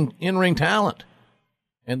outstanding in-ring talent.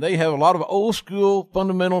 And they have a lot of old school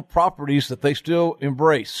fundamental properties that they still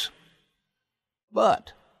embrace.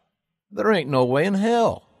 But there ain't no way in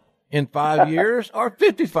hell in 5 years or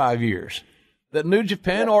 55 years that New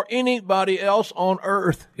Japan or anybody else on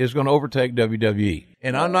earth is going to overtake WWE.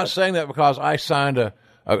 And I'm not saying that because I signed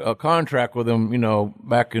a contract with them, you know,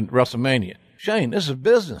 back in WrestleMania. Shane, this is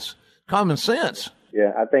business. Common sense.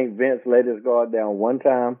 Yeah, I think Vince let his guard down one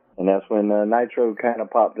time, and that's when Nitro kind of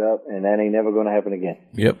popped up, and that ain't never going to happen again.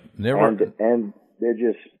 Yep, never. And they're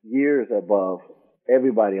just years above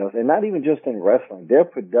everybody else, and not even just in wrestling. Their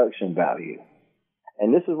production value.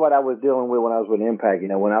 And this is what I was dealing with when I was with Impact. You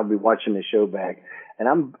know, when I'll be watching the show back, and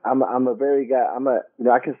I'm a very guy. You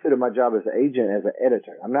know, I consider my job as an agent, as an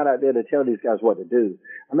editor. I'm not out there to tell these guys what to do.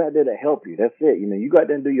 I'm out there to help you. That's it. You know, you go out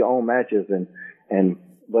there and do your own matches,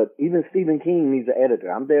 but even Stephen King needs an editor.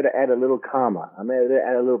 I'm there to add a little comma. I'm there to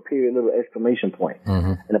add a little period, a little exclamation point.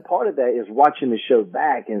 Mm-hmm. And a part of that is watching the show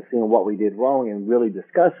back and seeing what we did wrong and really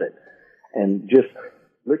discuss it. And just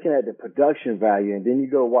looking at the production value. And then you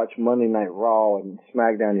go watch Monday Night Raw and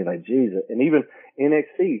SmackDown, you're like, Jesus. And even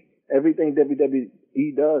NXT, everything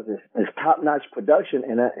WWE does is top-notch production.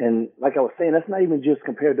 And like I was saying, that's not even just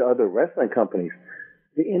compared to other wrestling companies.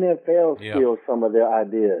 The NFL steals some of their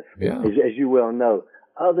ideas, as you well know.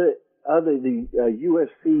 The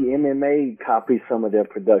UFC, MMA copies some of their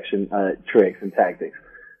production tricks and tactics.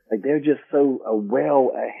 Like, they're just so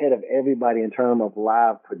well ahead of everybody in terms of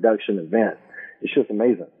live production events. It's just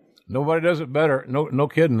amazing. Nobody does it better. No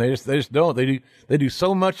kidding. They just don't. They do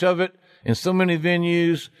so much of it in so many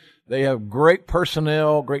venues. They have great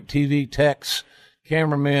personnel, great TV techs,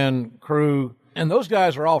 cameramen, crew, and those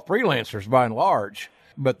guys are all freelancers by and large.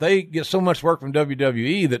 But they get so much work from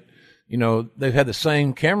WWE that, you know, they've had the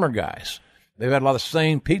same camera guys. They've had a lot of the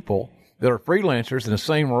same people that are freelancers in the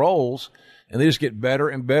same roles, and they just get better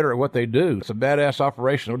and better at what they do. It's a badass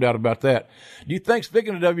operation, no doubt about that. Do you think,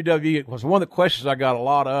 speaking of WWE, it was one of the questions I got a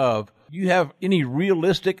lot of, do you have any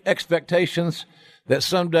realistic expectations that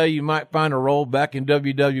someday you might find a role back in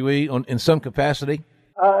WWE in some capacity?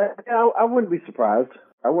 I wouldn't be surprised.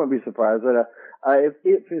 But If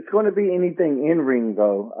it's going to be anything in ring,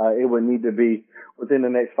 though, it would need to be within the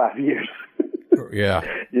next 5 years. Yeah.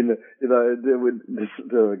 To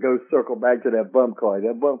go circle back to that bump card.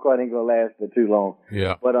 That bump card ain't gonna last for too long.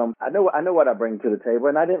 Yeah. But I know what I bring to the table,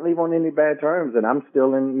 and I didn't leave on any bad terms, and I'm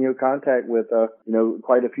still in contact with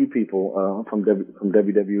quite a few people from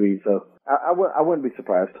WWE. So I wouldn't be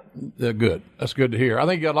surprised. Good. That's good to hear. I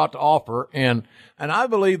think you got a lot to offer, and I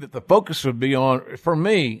believe that the focus would be on, for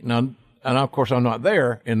me now, and of course I'm not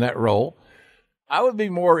there in that role. I would be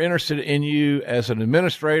more interested in you as an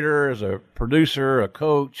administrator, as a producer, a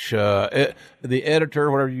coach, the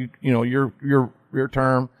editor, whatever your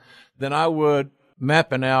term, than I would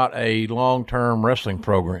mapping out a long-term wrestling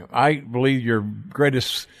program. I believe your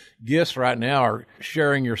greatest gifts right now are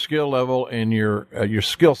sharing your skill level and your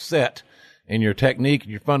skill set and your technique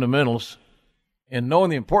and your fundamentals, and knowing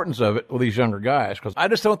the importance of it with these younger guys. Because I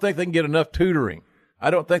just don't think they can get enough tutoring.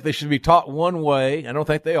 I don't think they should be taught one way. I don't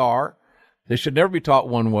think they are. They should never be taught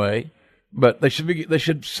one way, but they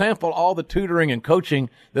should sample all the tutoring and coaching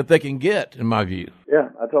that they can get, in my view. Yeah,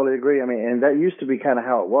 I totally agree. I mean, and that used to be kind of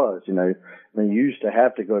how it was, you used to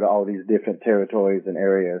have to go to all these different territories and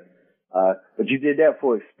areas. But you did that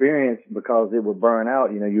for experience because it would burn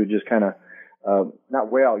out. You would just kind of,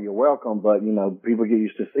 you're welcome, but, people get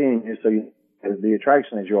used to seeing you. So the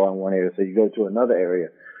attraction is you're in one area. So you go to another area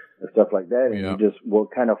and stuff like that. And you just were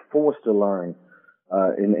kind of forced to learn.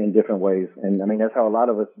 In different ways. And I mean, that's how a lot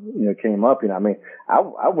of us, came up.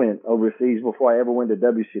 I went overseas before I ever went to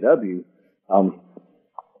WCW.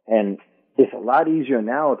 And it's a lot easier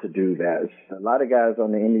now to do that. A lot of guys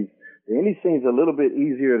on the indie scene's a little bit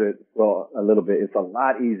easier it's a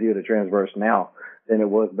lot easier to transverse now than it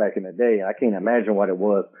was back in the day. I can't imagine what it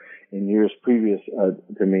was in years previous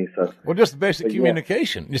to me. So, well, just basic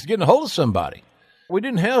communication, just getting a hold of somebody. We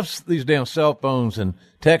didn't have these damn cell phones and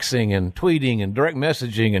texting and tweeting and direct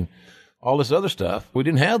messaging and all this other stuff. We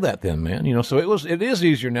didn't have that then, man. So it is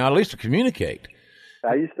easier now, at least to communicate.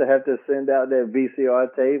 I used to have to send out that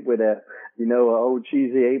VCR tape with an old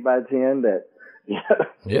cheesy 8x10 that.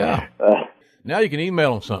 Yeah. Now you can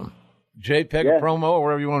email them something. JPEG a promo or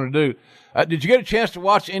whatever you want to do. Did you get a chance to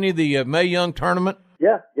watch any of the Mae Young tournament?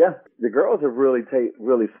 Yeah. The girls have really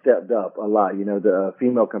stepped up a lot. The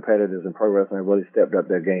female competitors in pro wrestling have really stepped up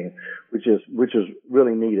their game, which is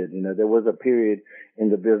really needed. There was a period in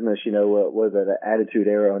the business, was it an attitude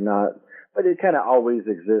era or not, but it kind of always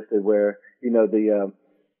existed where, they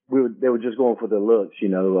were just going for the looks,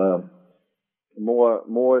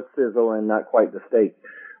 more sizzle and not quite the steak.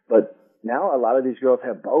 But now a lot of these girls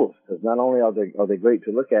have both, because not only are they great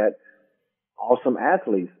to look at, awesome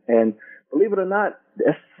athletes. And believe it or not,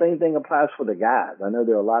 that same thing applies for the guys. I know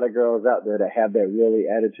there are a lot of girls out there that have that really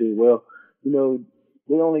attitude. Well,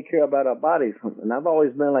 they only care about our bodies. And I've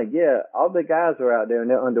always been like, all the guys are out there in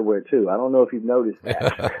their underwear too. I don't know if you've noticed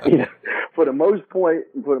that. For the most part,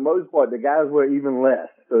 the guys wear even less.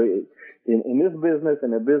 So in this business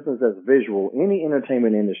and a business that's visual, any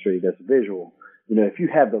entertainment industry that's visual, if you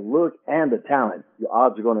have the look and the talent, your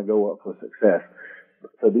odds are going to go up for success.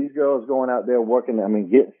 So these girls going out there working,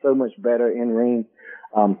 getting so much better in ring.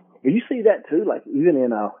 You see that too, like even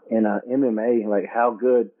in MMA, like how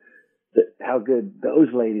good those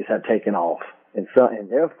ladies have taken off in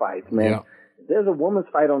their fights, man. Yeah. If there's a woman's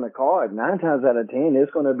fight on the card, 9 times out of 10,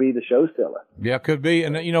 it's going to be the show stealer. Yeah, it could be.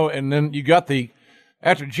 And and then you got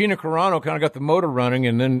after Gina Carano kind of got the motor running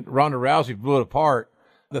and then Ronda Rousey blew it apart,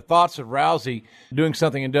 the thoughts of Rousey doing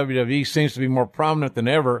something in WWE seems to be more prominent than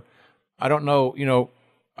ever. I don't know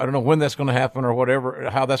when that's going to happen or whatever,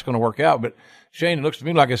 how that's going to work out. But Shane, it looks to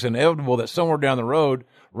me like it's inevitable that somewhere down the road,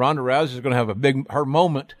 Ronda Rousey is going to have her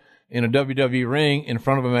moment in a WWE ring in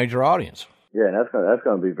front of a major audience. Yeah, that's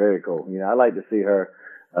going to be very cool. I like to see her,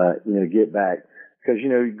 get back because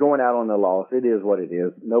going out on the loss, it is what it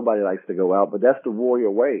is. Nobody likes to go out, but that's the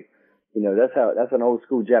warrior way. That's an old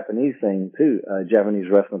school Japanese thing too,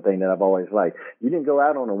 Japanese wrestling thing that I've always liked. You didn't go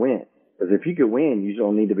out on a win. Because if you could win, you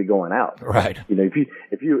don't need to be going out. Right.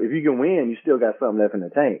 If you can win, you still got something left in the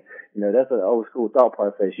tank. That's an old school thought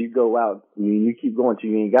process. You go out, you keep going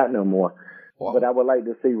till you ain't got no more. Wow. But I would like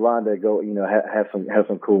to see Ronda go, have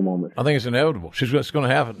some cool moments. I think it's inevitable. It's going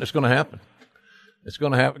to happen. It's going to happen. It's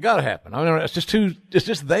going to happen. Got to happen. It's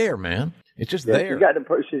just there, man. It's just there.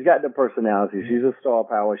 She's got the personality. She's a star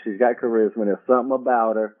power. She's got charisma. There's something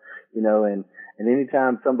about her, and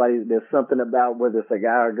anytime there's something about whether it's a guy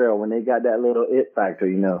or a girl, when they got that little it factor,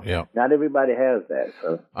 Yeah. Not everybody has that.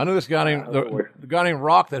 So I know this guy named the guy named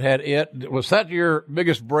Rock that had it. Was that your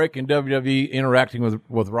biggest break in WWE interacting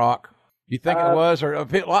with Rock? You think it was, or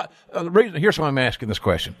here's why I'm asking this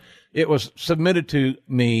question. It was submitted to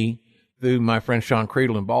me through my friend Sean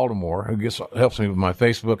Creedle in Baltimore, who helps me with my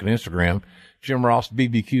Facebook and Instagram. Jim Ross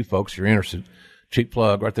BBQ, folks, if you're interested. Cheap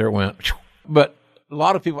plug, right there it went. But a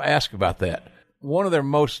lot of people ask about that. One of their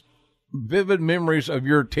most vivid memories of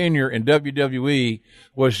your tenure in WWE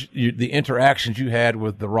was the interactions you had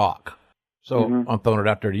with The Rock. So I'm throwing it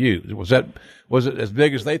out there to you. Was it as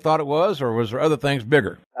big as they thought it was, or was there other things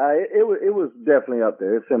bigger? It was definitely up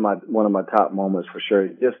there. It's in one of my top moments for sure.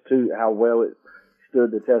 Just how well it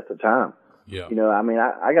stood the test of time. Yeah. You know, I mean,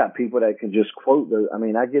 I got people that can just quote those. I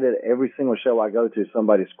mean, I get it every single show I go to.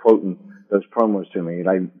 Somebody's quoting those promos to me,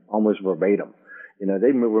 like almost verbatim. You know,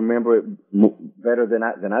 they remember it better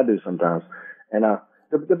than I do sometimes. And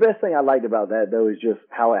the best thing I liked about that though is just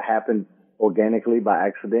how it happened organically by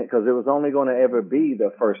accident, because it was only going to ever be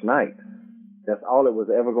the first night. That's all it was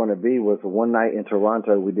ever going to be, was one night in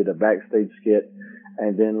Toronto. We did a backstage skit,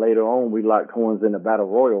 and then later on we locked horns in the Battle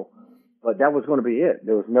Royal. But that was going to be it.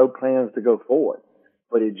 There was no plans to go forward.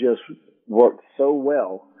 But it just worked so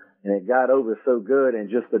well, and it got over so good,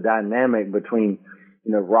 and just the dynamic between,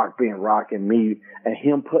 you know, Rock being Rock and me, and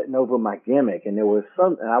him putting over my gimmick. And there was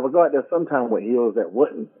and I would go out there sometime with heels that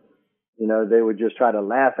wouldn't. You know, they would just try to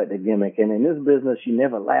laugh at the gimmick. And in this business, you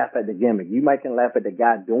never laugh at the gimmick. You might can laugh at the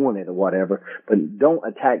guy doing it or whatever, but don't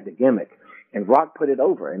attack the gimmick. And Rock put it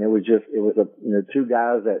over. And it was two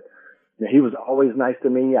guys that, you know, he was always nice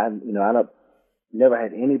to me. I never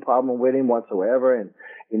had any problem with him whatsoever. And,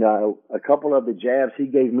 you know, a couple of the jabs he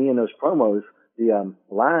gave me in those promos, the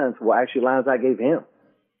lines were actually lines I gave him.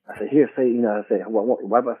 I said, here, say, you know, I said,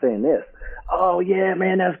 why am I saying this? Oh, yeah,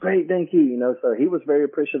 man, that's great. Thank you. You know, so he was very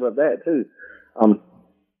appreciative of that, too. And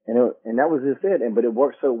that was just it. But it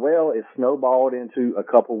worked so well, it snowballed into a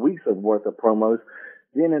couple weeks of worth of promos,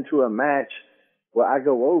 then into a match where I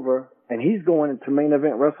go over, and he's going to main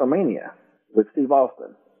event WrestleMania with Steve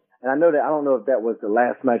Austin. And I don't know if that was the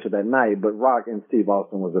last match of that night, but Rock and Steve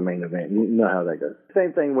Austin was the main event. You know how that goes.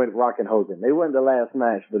 Same thing with Rock and Hogan. They weren't the last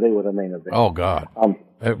match, but they were the main event. Oh, God.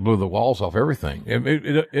 It blew the walls off everything.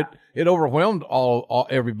 It overwhelmed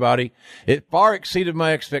everybody. It far exceeded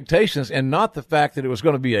my expectations, and not the fact that it was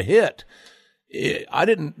going to be a hit. I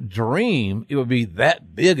didn't dream it would be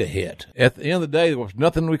that big a hit. At the end of the day, there was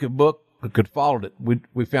nothing we could book that could follow it.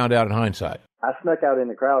 We found out in hindsight. I snuck out in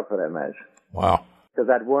the crowd for that match. Wow. Because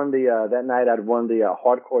I'd won that night I'd won the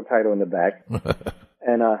hardcore title in the back,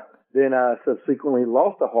 and then subsequently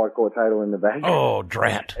lost the hardcore title in the back. Oh,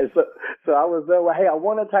 drat! And so I was there. Well, hey, I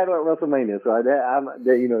won a title at WrestleMania, so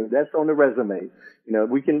you know, that's on the resume. You know,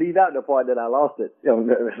 we can leave out the part that I lost it. You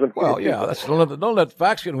know, well, yeah, don't let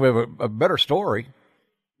facts get away with a better story.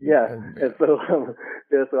 Yeah, and so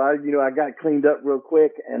I got cleaned up real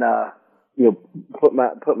quick, and put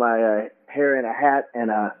my hair in a hat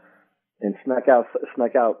and snuck out.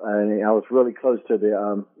 And I was really close to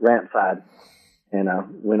the ramp side, and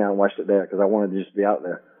went out and watched it there because I wanted to just be out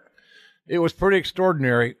there. It was pretty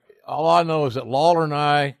extraordinary. All I know is that Lawler and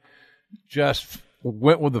I just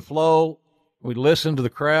went with the flow. We listened to the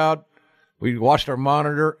crowd. We watched our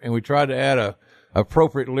monitor, and we tried to add a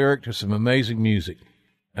appropriate lyric to some amazing music.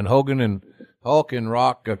 And Hogan and Hulk and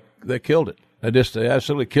Rock, they killed it. They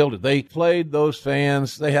absolutely killed it. They played those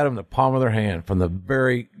fans. They had them in the palm of their hand from the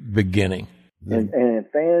very beginning. And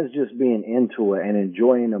fans just being into it and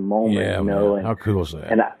enjoying the moment, yeah, you know. Man. How cool is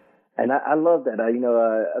that? And I love that.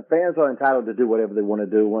 Fans are entitled to do whatever they want to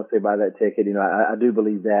do once they buy that ticket. You know, I do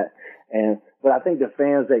believe that. But I think the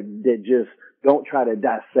fans that just don't try to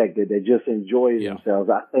dissect it, they just enjoy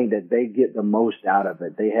themselves. I think that they get the most out of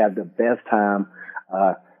it. They have the best time.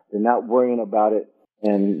 They're not worrying about it.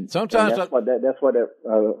 And sometimes that's what that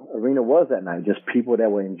arena was that night. Just people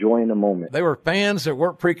that were enjoying the moment. They were fans that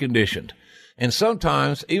weren't preconditioned. And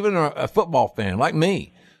sometimes even a football fan like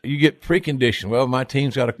me, you get preconditioned. Well, my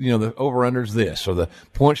team's got the over-under's this, or the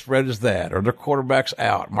point spread is that, or their quarterback's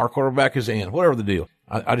out, my quarterback is in, whatever the deal.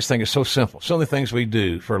 I just think it's so simple. Some of the things we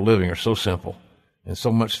do for a living are so simple and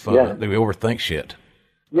so much fun that we overthink shit.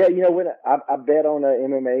 Yeah, when I bet on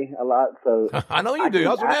MMA a lot, so I know you do. I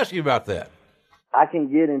was going to ask you about that. I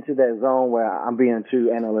can get into that zone where I'm being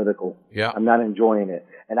too analytical. Yeah, I'm not enjoying it,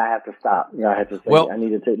 and I have to stop. I have to say, I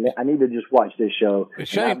need to just watch this show.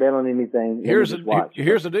 Not bet on anything. Here's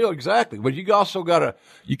the deal, exactly. But you also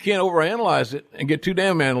you can't overanalyze it and get too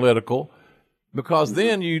damn analytical, because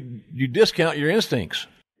then you discount your instincts.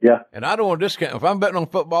 Yeah, and I don't want to discount. If I'm betting on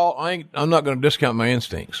football, I'm not going to discount my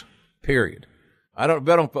instincts. Period. I don't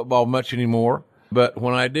bet on football much anymore. But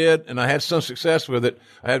when I did, and I had some success with it,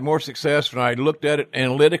 I had more success when I looked at it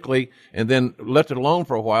analytically and then left it alone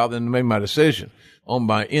for a while, then made my decision on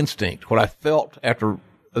my instinct. What I felt after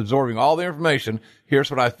absorbing all the information,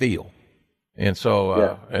 here's what I feel. And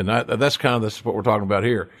so, and that's kind of this what we're talking about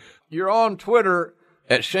here. You're on Twitter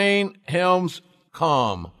at Shane Helms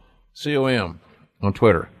Com, C-O-M, on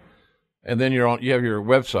Twitter. And then you have your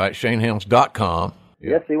website, shanehelms.com.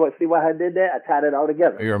 Yeah, see why I did that? I tied it all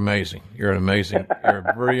together. You're amazing. You're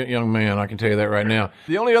a brilliant young man. I can tell you that right now.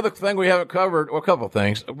 The only other thing we haven't covered, well, a couple of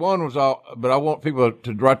things. One was but I want people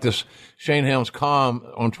to write this Shane Helms Com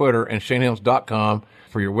on Twitter and shanehelms.com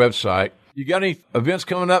for your website. You got any events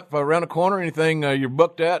coming up around the corner? Anything you're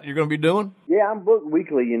booked at you're going to be doing? Yeah, I'm booked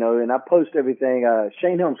weekly, and I post everything.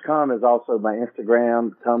 Shane Helms Com is also my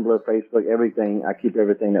Instagram, Tumblr, Facebook, everything. I keep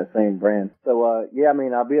everything that same brand. So, I'll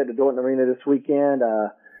be at the Dorton Arena this weekend.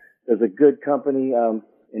 There's a good company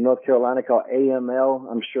in North Carolina called AML.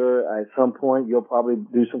 I'm sure at some point you'll probably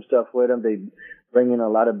do some stuff with them. They bring in a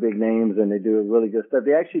lot of big names, and they do really good stuff.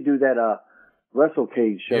 They actually do that Wrestle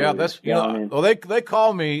Cage show. Yeah, that's, they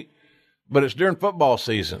call me, but it's during football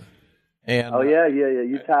season. And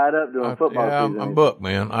you tied up during football season. I'm booked,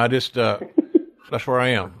 man. I just that's where I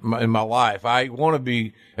am in my life. I want to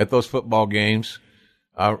be at those football games.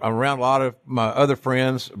 I'm around a lot of my other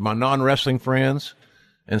friends, my non-wrestling friends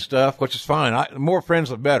and stuff, which is fine. The more friends,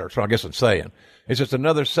 the better. So I guess I'm saying it's just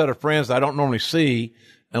another set of friends that I don't normally see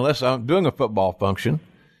unless I'm doing a football function,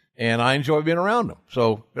 and I enjoy being around them.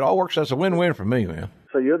 So it all works as a win-win for me, man.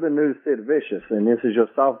 So you're the new Sid Vicious, and this is your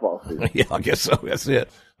softball season. Yeah, I guess so. That's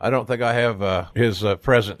it. I don't think I have his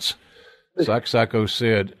presence. Psycho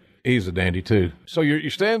Sid, he's a dandy, too. So you're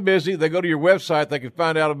staying busy. They go to your website. They can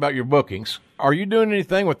find out about your bookings. Are you doing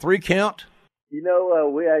anything with 3 Count?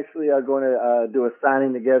 We actually are going to do a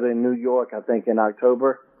signing together in New York, I think, in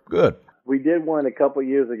October. Good. We did one a couple of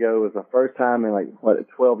years ago. It was the first time in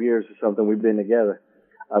 12 years or something we've been together.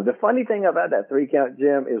 The funny thing about that 3 Count,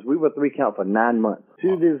 Jim, is we were 3 Count for 9 months.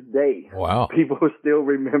 To this day, wow, people still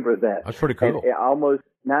remember that. That's pretty cool. And almost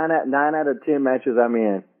 9 out of 10 matches I'm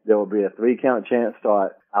in, there will be a 3 Count chant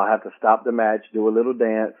start. I'll have to stop the match, do a little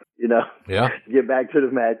dance, get back to the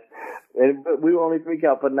match. But we were only 3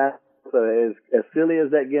 Count for 9. So as silly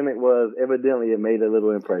as that gimmick was, evidently it made a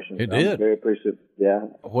little impression. It did. I'm very appreciative. Yeah.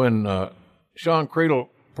 When Sean Creedle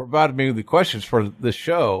provided me with the questions for this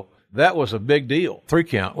show, that was a big deal. 3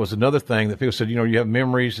 Count was another thing that people said, you have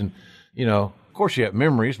memories and, of course you have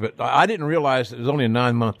memories, but I didn't realize it was only a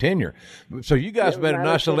 9-month tenure. So you guys made a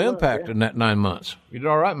nice little impact in that 9 months. You did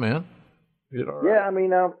all right, man. You did all right.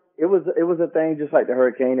 Yeah, it was a thing just like the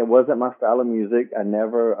Hurricane. It wasn't my style of music. I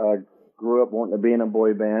never grew up wanting to be in a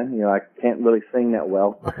boy band. I can't really sing that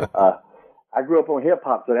well. I grew up on hip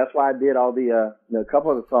hop, so that's why I did all the, a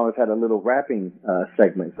couple of the songs had a little rapping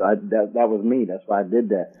segment. So that was me. That's why I did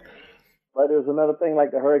that. But there's another thing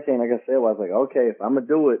like the Hurricane, like I said, where I was like, okay, if I'm going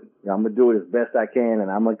to do it, I'm going to do it as best I can, and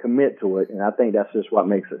I'm going to commit to it. And I think that's just what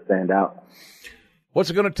makes it stand out. What's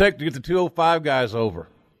it going to take to get the 205 guys over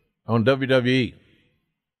on WWE?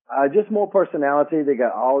 Just more personality. They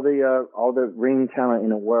got all the ring talent in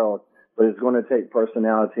the world, but it's going to take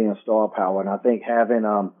personality and star power. And I think having,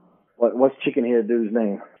 what's Chicken Head dude's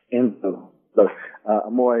name? Enzo. So,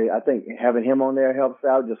 I think having him on there helps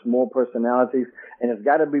out, just more personalities. And it's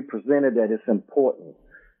got to be presented that it's important.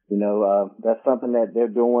 That's something that they're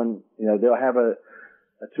doing. They'll have a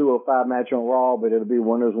 205 match on Raw, but it'll be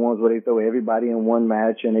one of those ones where they throw everybody in one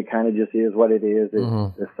match, and it kind of just is what it is.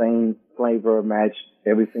 It's the same flavor of match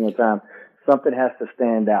every single time. Something has to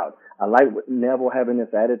stand out. I like Neville having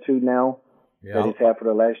this attitude now. Yeah. That he's had for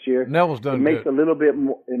the last year. Neville's done it makes good.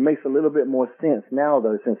 It makes a little bit more sense now,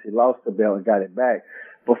 though, since he lost the belt and got it back.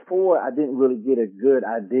 Before, I didn't really get a good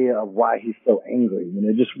idea of why he's so angry.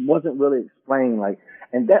 It just wasn't really explained.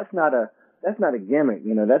 And that's not a gimmick.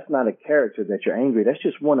 That's not a character that you're angry. That's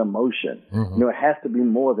just one emotion. Mm-hmm. It has to be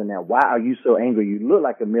more than that. Why are you so angry? You look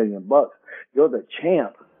like $1 million. You're the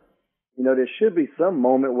champ. There should be some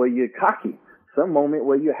moment where you're cocky, some moment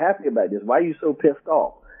where you're happy about this. Why are you so pissed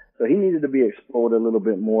off? So he needed to be explored a little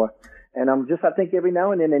bit more. And I think every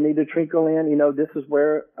now and then they need to trickle in, this is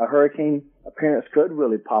where a Hurricane appearance could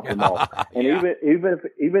really pop him off. And even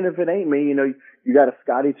if it ain't me, you got a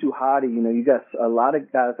Scotty Too Hottie, you got a lot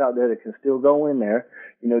of guys out there that can still go in there,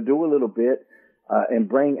 do a little bit, and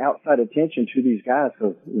bring outside attention to these guys.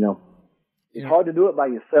 Cause, it's hard to do it by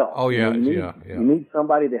yourself. Oh yeah. You need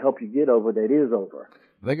somebody to help you get over that is over.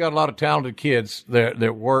 They got a lot of talented kids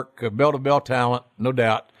that work, bell-to-bell talent, no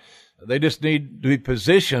doubt. They just need to be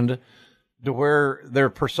positioned to where their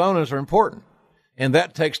personas are important. And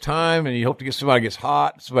that takes time, and you hope to get somebody gets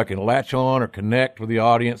hot, somebody can latch on or connect with the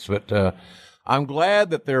audience. But I'm glad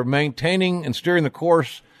that they're maintaining and steering the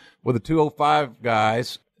course with the 205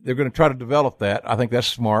 guys. They're going to try to develop that. I think that's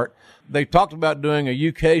smart. They talked about doing a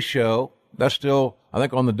UK show. That's still, I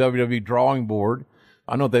think, on the WWE drawing board.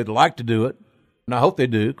 I know they'd like to do it, and I hope they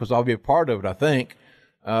do because I'll be a part of it, I think.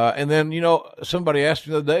 And then, somebody asked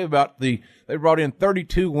me the other day about they brought in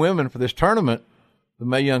 32 women for this tournament, the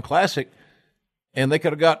Mae Young Classic, and they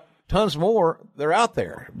could have got tons more. They're out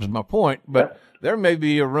there, is my point. But there may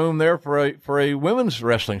be a room there for a women's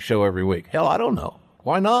wrestling show every week. Hell, I don't know.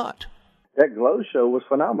 Why not? That Glow show was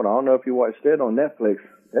phenomenal. I don't know if you watched it on Netflix.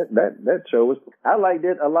 That show was, I liked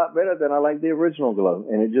it a lot better than I liked the original Glow.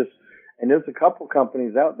 And there's a couple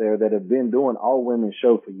companies out there that have been doing all women's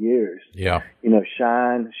show for years. Yeah.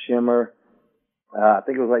 Shine, Shimmer. I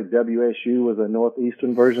think it was like WSU was a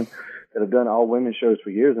Northeastern version that have done all women's shows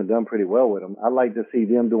for years and done pretty well with them. I'd like to see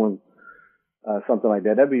them doing something like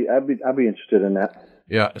that. I'd be interested in that.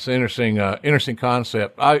 Yeah, it's an interesting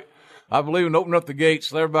concept. I believe in opening up the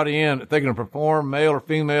gates, let everybody in. If they can perform, male or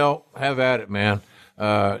female, have at it, man.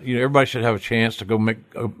 Everybody should have a chance to go make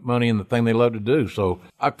money in the thing they love to do. So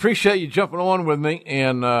I appreciate you jumping on with me,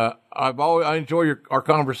 and I enjoy our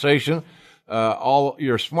conversation.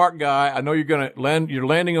 You're a smart guy. I know you're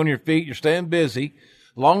landing on your feet. You're staying busy.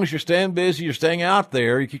 As long as you're staying busy, you're staying out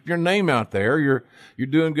there. You keep your name out there. You're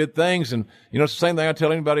doing good things, and it's the same thing I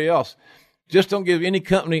tell anybody else. Just don't give any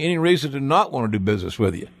company any reason to not want to do business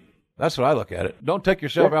with you. That's what I look at it. Don't take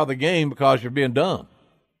yourself out of the game because you're being dumb.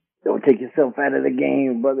 Don't take yourself out of the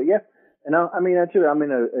game, brother. Yeah. And I'm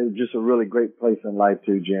in just a really great place in life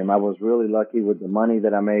too, Jim. I was really lucky with the money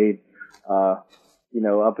that I made. Up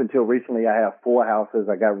until recently, I have 4 houses.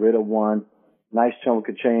 I got rid of one. Nice chunk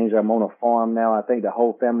of change. I'm on a farm now. I think the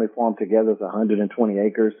whole family farm together is 120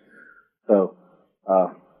 acres. So,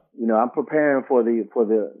 I'm preparing for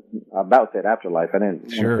the about that afterlife. I didn't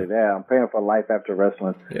want to say that. I'm preparing for life after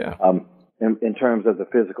wrestling. Yeah. In terms of the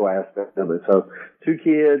physical aspect of it. So 2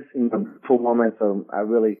 kids, 2 women. So I've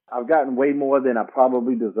gotten way more than I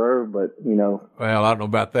probably deserve, but Well, I don't know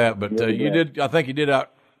about that, but I think you did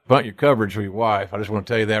out punt your coverage for your wife. I just want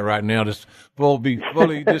to tell you that right now, just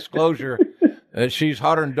fully disclosure. She's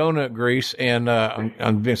hotter than donut grease, and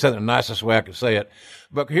I'm being said the nicest way I could say it.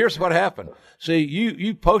 But here's what happened. See,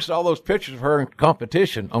 you posted all those pictures of her in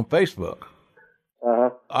competition on Facebook.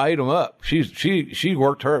 I ate them up. She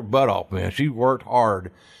worked her butt off, man. She worked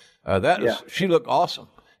hard. She looked awesome,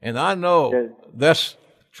 and I know that's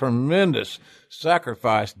tremendous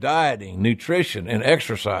sacrifice, dieting, nutrition, and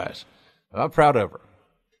exercise. I'm proud of her.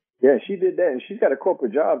 Yeah, she did that, and she's got a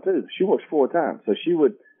corporate job too. She works full time, so she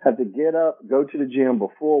would have to get up, go to the gym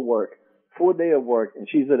before work, full day of work, and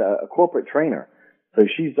she's a corporate trainer. So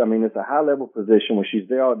it's a high level position when she's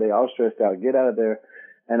there all day, all stressed out, get out of there.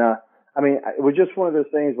 And, it was just one of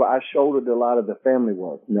those things where I shouldered a lot of the family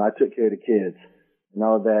work. I took care of the kids and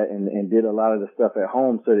all that and did a lot of the stuff at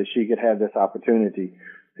home so that she could have this opportunity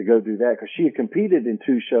to go do that. Cause she had competed in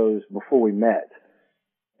 2 shows before we met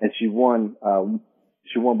and she won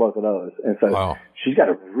both of those. And so She's got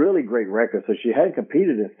a really great record. So she hadn't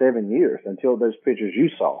competed in 7 years until those pictures you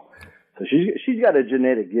saw. So she's got a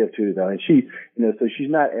genetic gift too, though. And so she's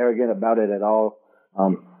not arrogant about it at all.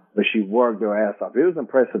 But she worked her ass off. It was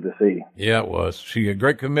impressive to see. Yeah, it was. She had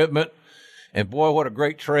great commitment. And boy, what a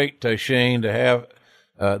great trait, Shane, to have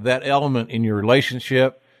that element in your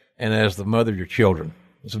relationship and as the mother of your children.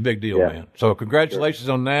 It's a big deal, man. So congratulations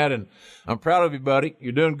on that. And I'm proud of you, buddy.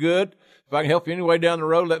 You're doing good. If I can help you any way down the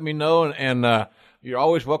road, let me know. And you're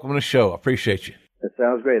always welcome on the show. I appreciate you. That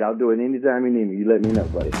sounds great. I'll do it anytime you need me. You let me know,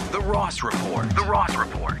 buddy. The Ross Report. The Ross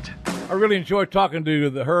Report. I really enjoyed talking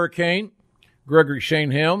to the Hurricane, Gregory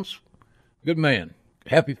Shane Helms. Good man.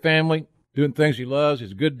 Happy family, doing things he loves.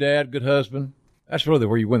 He's a good dad, good husband. That's really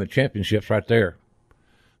where you win the championships right there.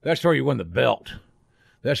 That's where you win the belt.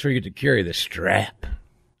 That's where you get to carry the strap.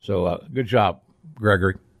 So good job,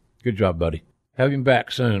 Gregory. Good job, buddy. Have him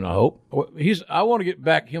back soon, I hope. I want to get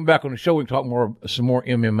him back on the show. We can talk some more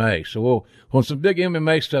MMA. So when some big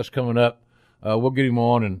MMA stuff's coming up, we'll get him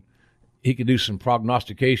on and he can do some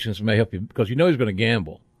prognostications and may help you because he's going to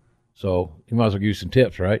gamble. So he might as well give you some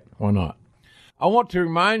tips, right? Why not? I want to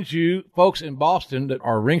remind you, folks in Boston, that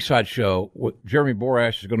our ringside show with Jeremy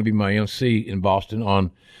Borash is going to be my MC in Boston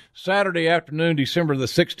on Saturday afternoon, December the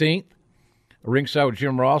 16th. Ringside with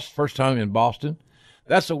Jim Ross, first time in Boston.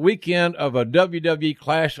 That's a weekend of a WWE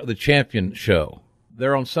Clash of the Champions show.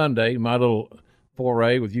 There on Sunday, my little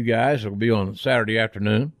foray with you guys will be on Saturday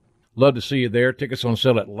afternoon. Love to see you there. Tickets on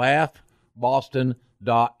sale at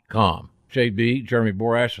laughboston.com. JB, Jeremy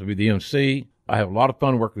Borash, will be the MC. I have a lot of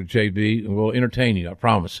fun working with JB, and we'll entertain you, I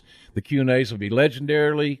promise. The Q&As will be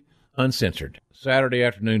legendarily uncensored. Saturday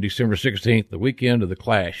afternoon, December 16th, the weekend of the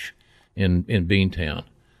Clash in Beantown,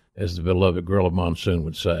 as the beloved girl of Monsoon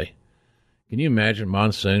would say. Can you imagine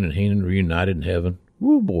Monsoon and Heenan reunited in heaven?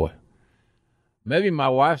 Woo, boy. Maybe my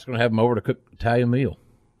wife's going to have them over to cook an Italian meal.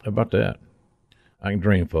 How about that? I can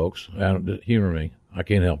dream, folks. Humor me. I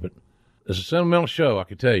can't help it. It's a sentimental show, I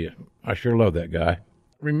can tell you. I sure love that guy.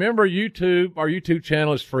 Remember, YouTube. Our YouTube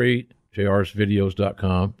channel is free,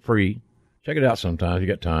 jrsvideos.com, free. Check it out sometime if you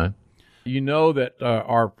got time. You know that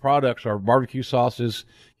our products, our barbecue sauces,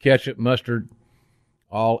 ketchup, mustard,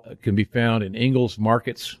 all can be found in Ingles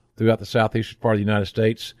markets throughout the southeastern part of the United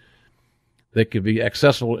States. They can be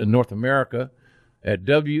accessible in North America at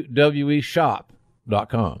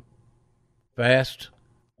www.shop.com. Fast,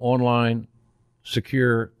 online,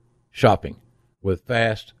 secure shopping with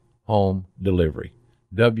fast home delivery.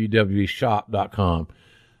 www.shop.com.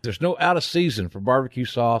 There's no out of season for barbecue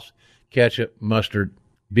sauce, ketchup, mustard,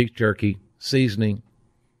 beef jerky, seasoning.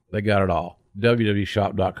 They got it all.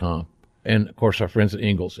 www.shop.com. And, of course, our friends at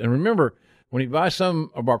Ingles. And remember, when you buy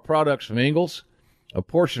some of our products from Ingles, a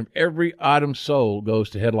portion of every item sold goes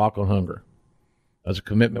to Headlock on Hunger. That's a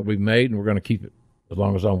commitment we've made, and we're going to keep it as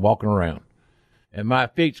long as I'm walking around. And my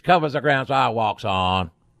feet covers the ground so I walks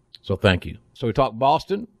on. So thank you. So we talked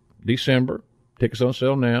Boston, December. Tickets on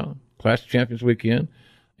sale now. Clash of Champions weekend.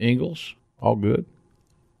 Ingles, all good.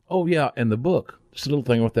 Oh, yeah, and the book. Just a little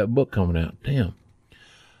thing with that book coming out. Damn.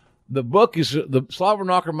 The book is the Slobber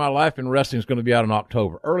Knocker, My Life in Wrestling is going to be out in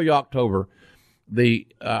October, early October.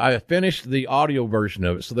 I finished the audio version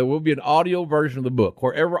of it, so there will be an audio version of the book.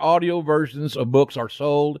 Wherever audio versions of books are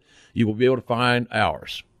sold, you will be able to find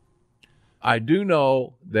ours. I do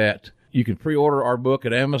know that you can pre-order our book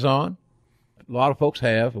at Amazon. A lot of folks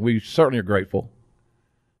have, and we certainly are grateful.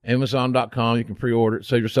 Amazon.com, you can pre-order it,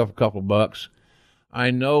 save yourself a couple of bucks.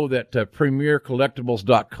 I know that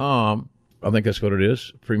PremierCollectibles.com, I think that's what it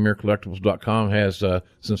is, PremierCollectibles.com has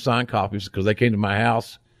some signed copies because they came to my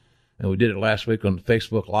house, and we did it last week on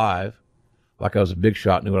Facebook Live, like I was a big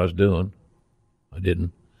shot, knew what I was doing. I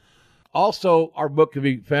didn't. Also, our book can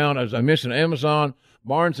be found, as I mentioned, Amazon,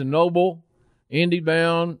 Barnes & Noble,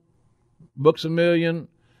 IndieBound, Books A Million.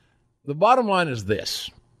 The bottom line is this.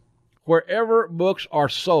 Wherever books are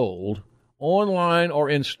sold, online or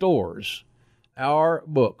in stores, our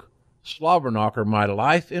book, Slobber Knocker, My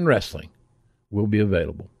Life in Wrestling, will be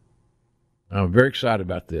available. I'm very excited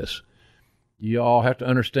about this. You all have to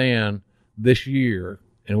understand this year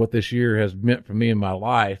and what this year has meant for me in my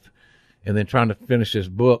life, and then trying to finish this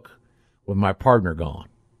book with my partner gone.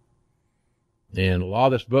 And a lot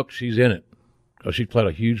of this book, she's in it because she played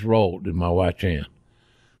a huge role in my wife, Jan.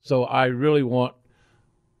 So I really want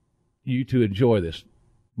you to enjoy this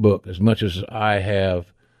book as much as I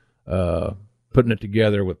have putting it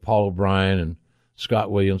together with Paul O'Brien and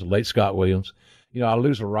Scott Williams, the late Scott Williams. You know, I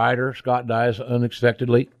lose a writer. Scott dies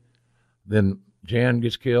unexpectedly. Then Jan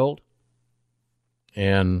gets killed.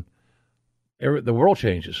 And the world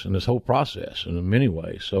changes in this whole process in many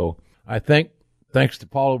ways. So I think, thanks to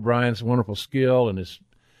Paul O'Brien's wonderful skill, and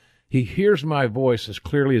he hears my voice as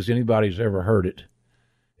clearly as anybody's ever heard it.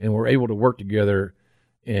 And we're able to work together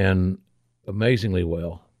and amazingly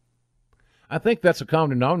well. I think that's a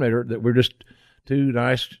common denominator, that we're just two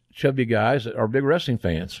nice, chubby guys that are big wrestling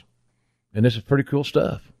fans. And this is pretty cool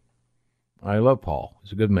stuff. I love Paul.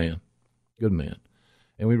 He's a good man. Good man.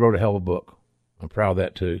 And we wrote a hell of a book. I'm proud of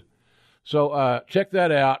that, too. So check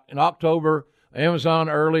that out. In October, Amazon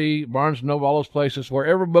early, Barnes & Noble, all those places.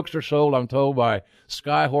 Wherever books are sold, I'm told, by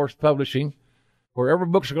Skyhorse Publishing. Wherever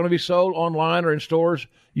books are going to be sold online or in stores,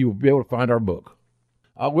 you will be able to find our book.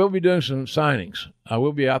 I will be doing some signings. I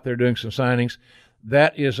will be out there doing some signings.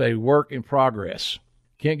 That is a work in progress.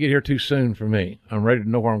 Can't get here too soon for me. I'm ready to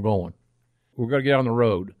know where I'm going. We're going to get on the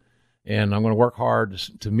road, and I'm going to work hard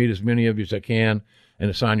to meet as many of you as I can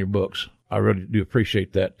and to sign your books. I really do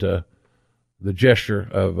appreciate that, the gesture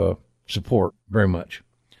of support very much.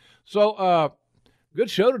 So, good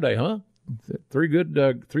show today, huh? Three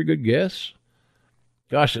good guests.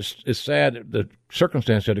 Gosh, it's sad that the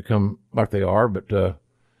circumstances had to come like they are, but you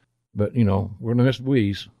know, we're going to miss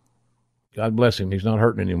Wheeze. God bless him. He's not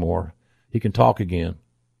hurting anymore. He can talk again.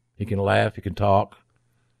 He can laugh. He can talk.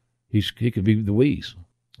 He could be the Wheeze,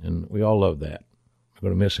 and we all love that. We're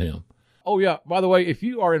going to miss him. Oh, yeah, by the way, if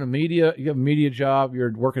you are in you have a media job,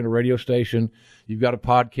 you're working at a radio station, you've got a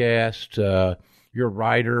podcast, you're a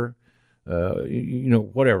writer, you know,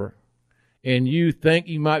 whatever, and you think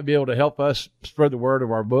you might be able to help us spread the word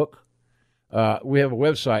of our book, we have a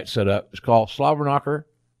website set up. It's called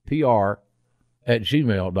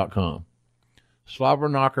slobbernockerpr@gmail.com.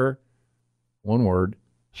 Slobbernocker, one word,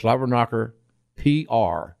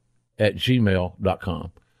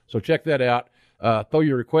 slobbernockerpr@gmail.com. So check that out. Throw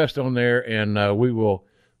your request on there, and we will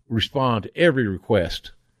respond to every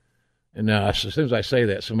request And now, as soon as I say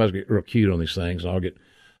that, somebody's get real cute on these things, and I'll get,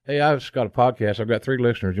 hey, I've just got a podcast. I've got 3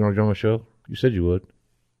 listeners. You want to join my show? You said you would.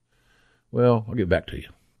 Well, I'll get back to you.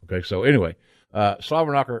 Okay, so anyway,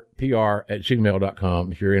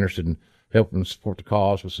 slobberknockerpr@gmail.com if you're interested in helping support the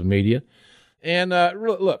cause with some media. And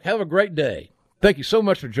look, have a great day. Thank you so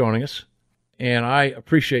much for joining us. And I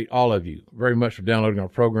appreciate all of you very much for downloading our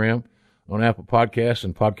program on Apple Podcasts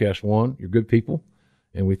and Podcast One. You're good people,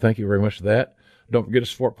 and we thank you very much for that. Don't forget to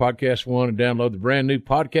support Podcast One and download the brand new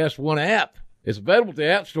Podcast One app. It's available at the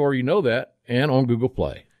App Store, you know that, and on Google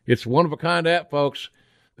Play. It's a one-of-a-kind app, folks,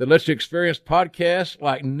 that lets you experience podcasts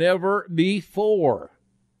like never before.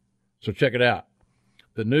 So check it out.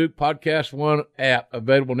 The new Podcast One app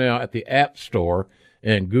available now at the App Store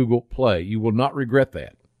and Google Play. You will not regret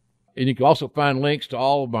that. And you can also find links to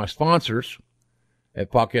all of my sponsors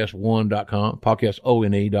at podcastone.com,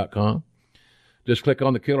 podcastone.com. Just click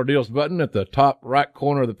on the Killer Deals button at the top right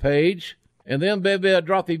corner of the page, and then, baby,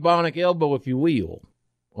 drop the bionic elbow, if you will,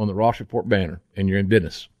 on the Ross Report banner, and you're in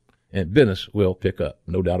business. And business will pick up,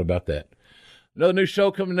 no doubt about that. Another new show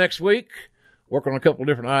coming next week. Working on a couple of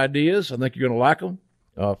different ideas. I think you're going to like them.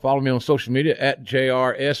 Follow me on social media at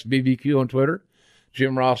JRSBBQ on Twitter,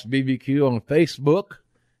 Jim Ross BBQ on Facebook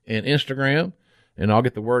and Instagram, and I'll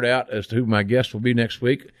get the word out as to who my guest will be next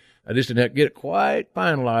week. I just didn't have to get it quite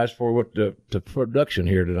finalized for what the production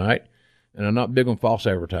here tonight, and I'm not big on false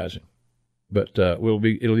advertising, but it'll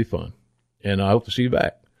be fun, and I hope to see you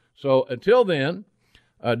back. So until then,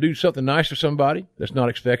 do something nice for somebody that's not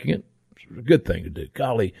expecting it. It's a good thing to do.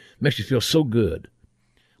 Golly, makes you feel so good.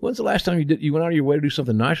 When's the last time you went out of your way to do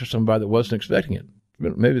something nice for somebody that wasn't expecting it?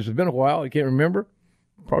 Maybe it's been a while. You can't remember.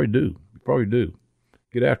 You probably do.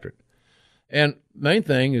 Get after it. And main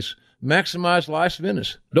thing is maximize life's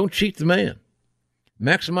minutes. Don't cheat the man.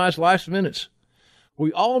 Maximize life's minutes.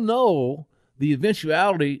 We all know the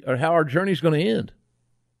eventuality of how our journey is going to end.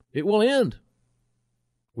 It will end.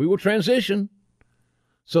 We will transition.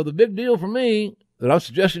 So the big deal for me that I'm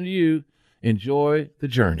suggesting to you, enjoy the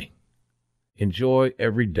journey. Enjoy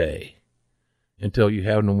every day until you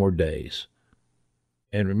have no more days.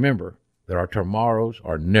 And remember that our tomorrows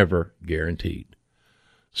are never guaranteed.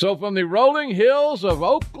 So from the rolling hills of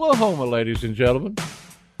Oklahoma, ladies and gentlemen,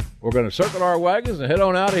 we're going to circle our wagons and head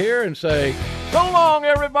on out of here and say, so long,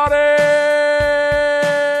 everybody!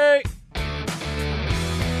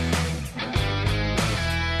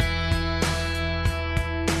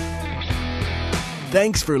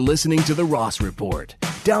 Thanks for listening to The Ross Report.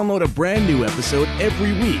 Download a brand new episode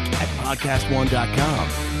every week at podcastone.com.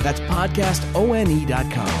 That's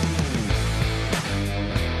podcastone.com.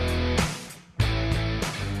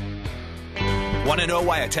 Want to know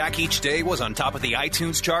why Attack Each Day was on top of the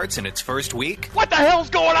iTunes charts in its first week? What the hell's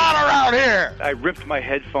going on around here? I ripped my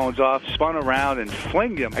headphones off, spun around, and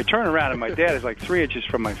flinged them. I turn around, and my dad is like 3 inches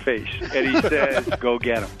from my face. And he says, go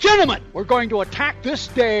get him. Gentlemen, we're going to attack this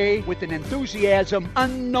day with an enthusiasm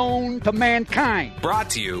unknown to mankind. Brought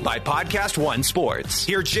to you by Podcast One Sports.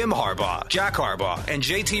 Hear Jim Harbaugh, Jack Harbaugh, and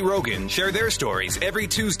JT Rogan share their stories every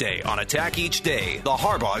Tuesday on Attack Each Day, the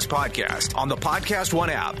Harbaugh's podcast, on the Podcast One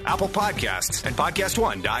app, Apple Podcasts, and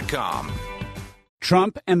podcastone.com.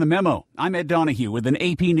 Trump and the memo. I'm Ed Donahue with an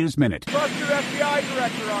AP News Minute. Trust your FBI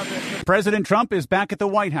director on this. President Trump is back at the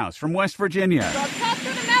White House from West Virginia. Talk to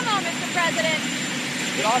the memo, Mr. President.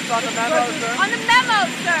 Thoughts on the memo, sir? On the memo,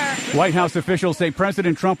 sir. White House officials say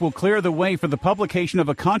President Trump will clear the way for the publication of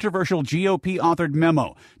a controversial GOP-authored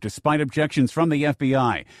memo, despite objections from the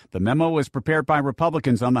FBI. The memo was prepared by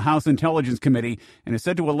Republicans on the House Intelligence Committee and is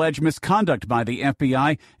said to allege misconduct by the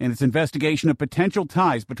FBI in its investigation of potential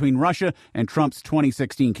ties between Russia and Trump's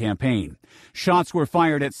 2016 campaign. Shots were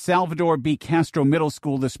fired at Salvador B. Castro Middle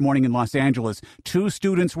School this morning in Los Angeles. 2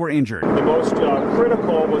 students were injured. The most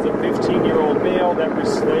critical was a 15-year-old male that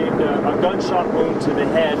received a gunshot wound to the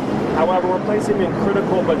head. However, we're placing him in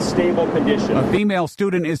critical but stable condition. A female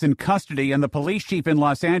student is in custody, and the police chief in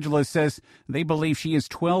Los Angeles says they believe she is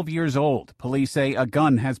 12 years old. Police say a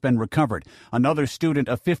gun has been recovered. Another student,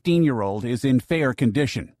 a 15-year-old, is in fair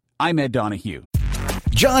condition. I'm Ed Donahue.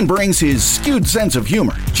 John brings his skewed sense of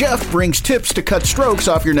humor. Jeff brings tips to cut strokes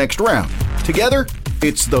off your next round. Together,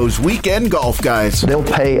 it's those weekend golf guys. They'll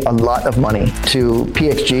pay a lot of money to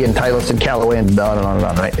PXG and Titleist and Callaway and on and on and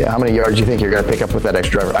on, right? How many yards do you think you're going to pick up with that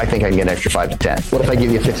extra driver? I think I can get an extra 5 to 10. What if I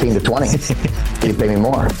give you 15 to 20? You pay me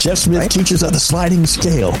more. Jeff Smith, right? Teaches on the sliding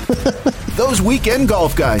scale. Those Weekend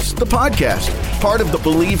Golf Guys, the podcast, part of the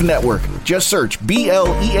Believe Network. Just search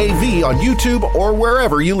BLEAV on YouTube or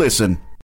wherever you listen.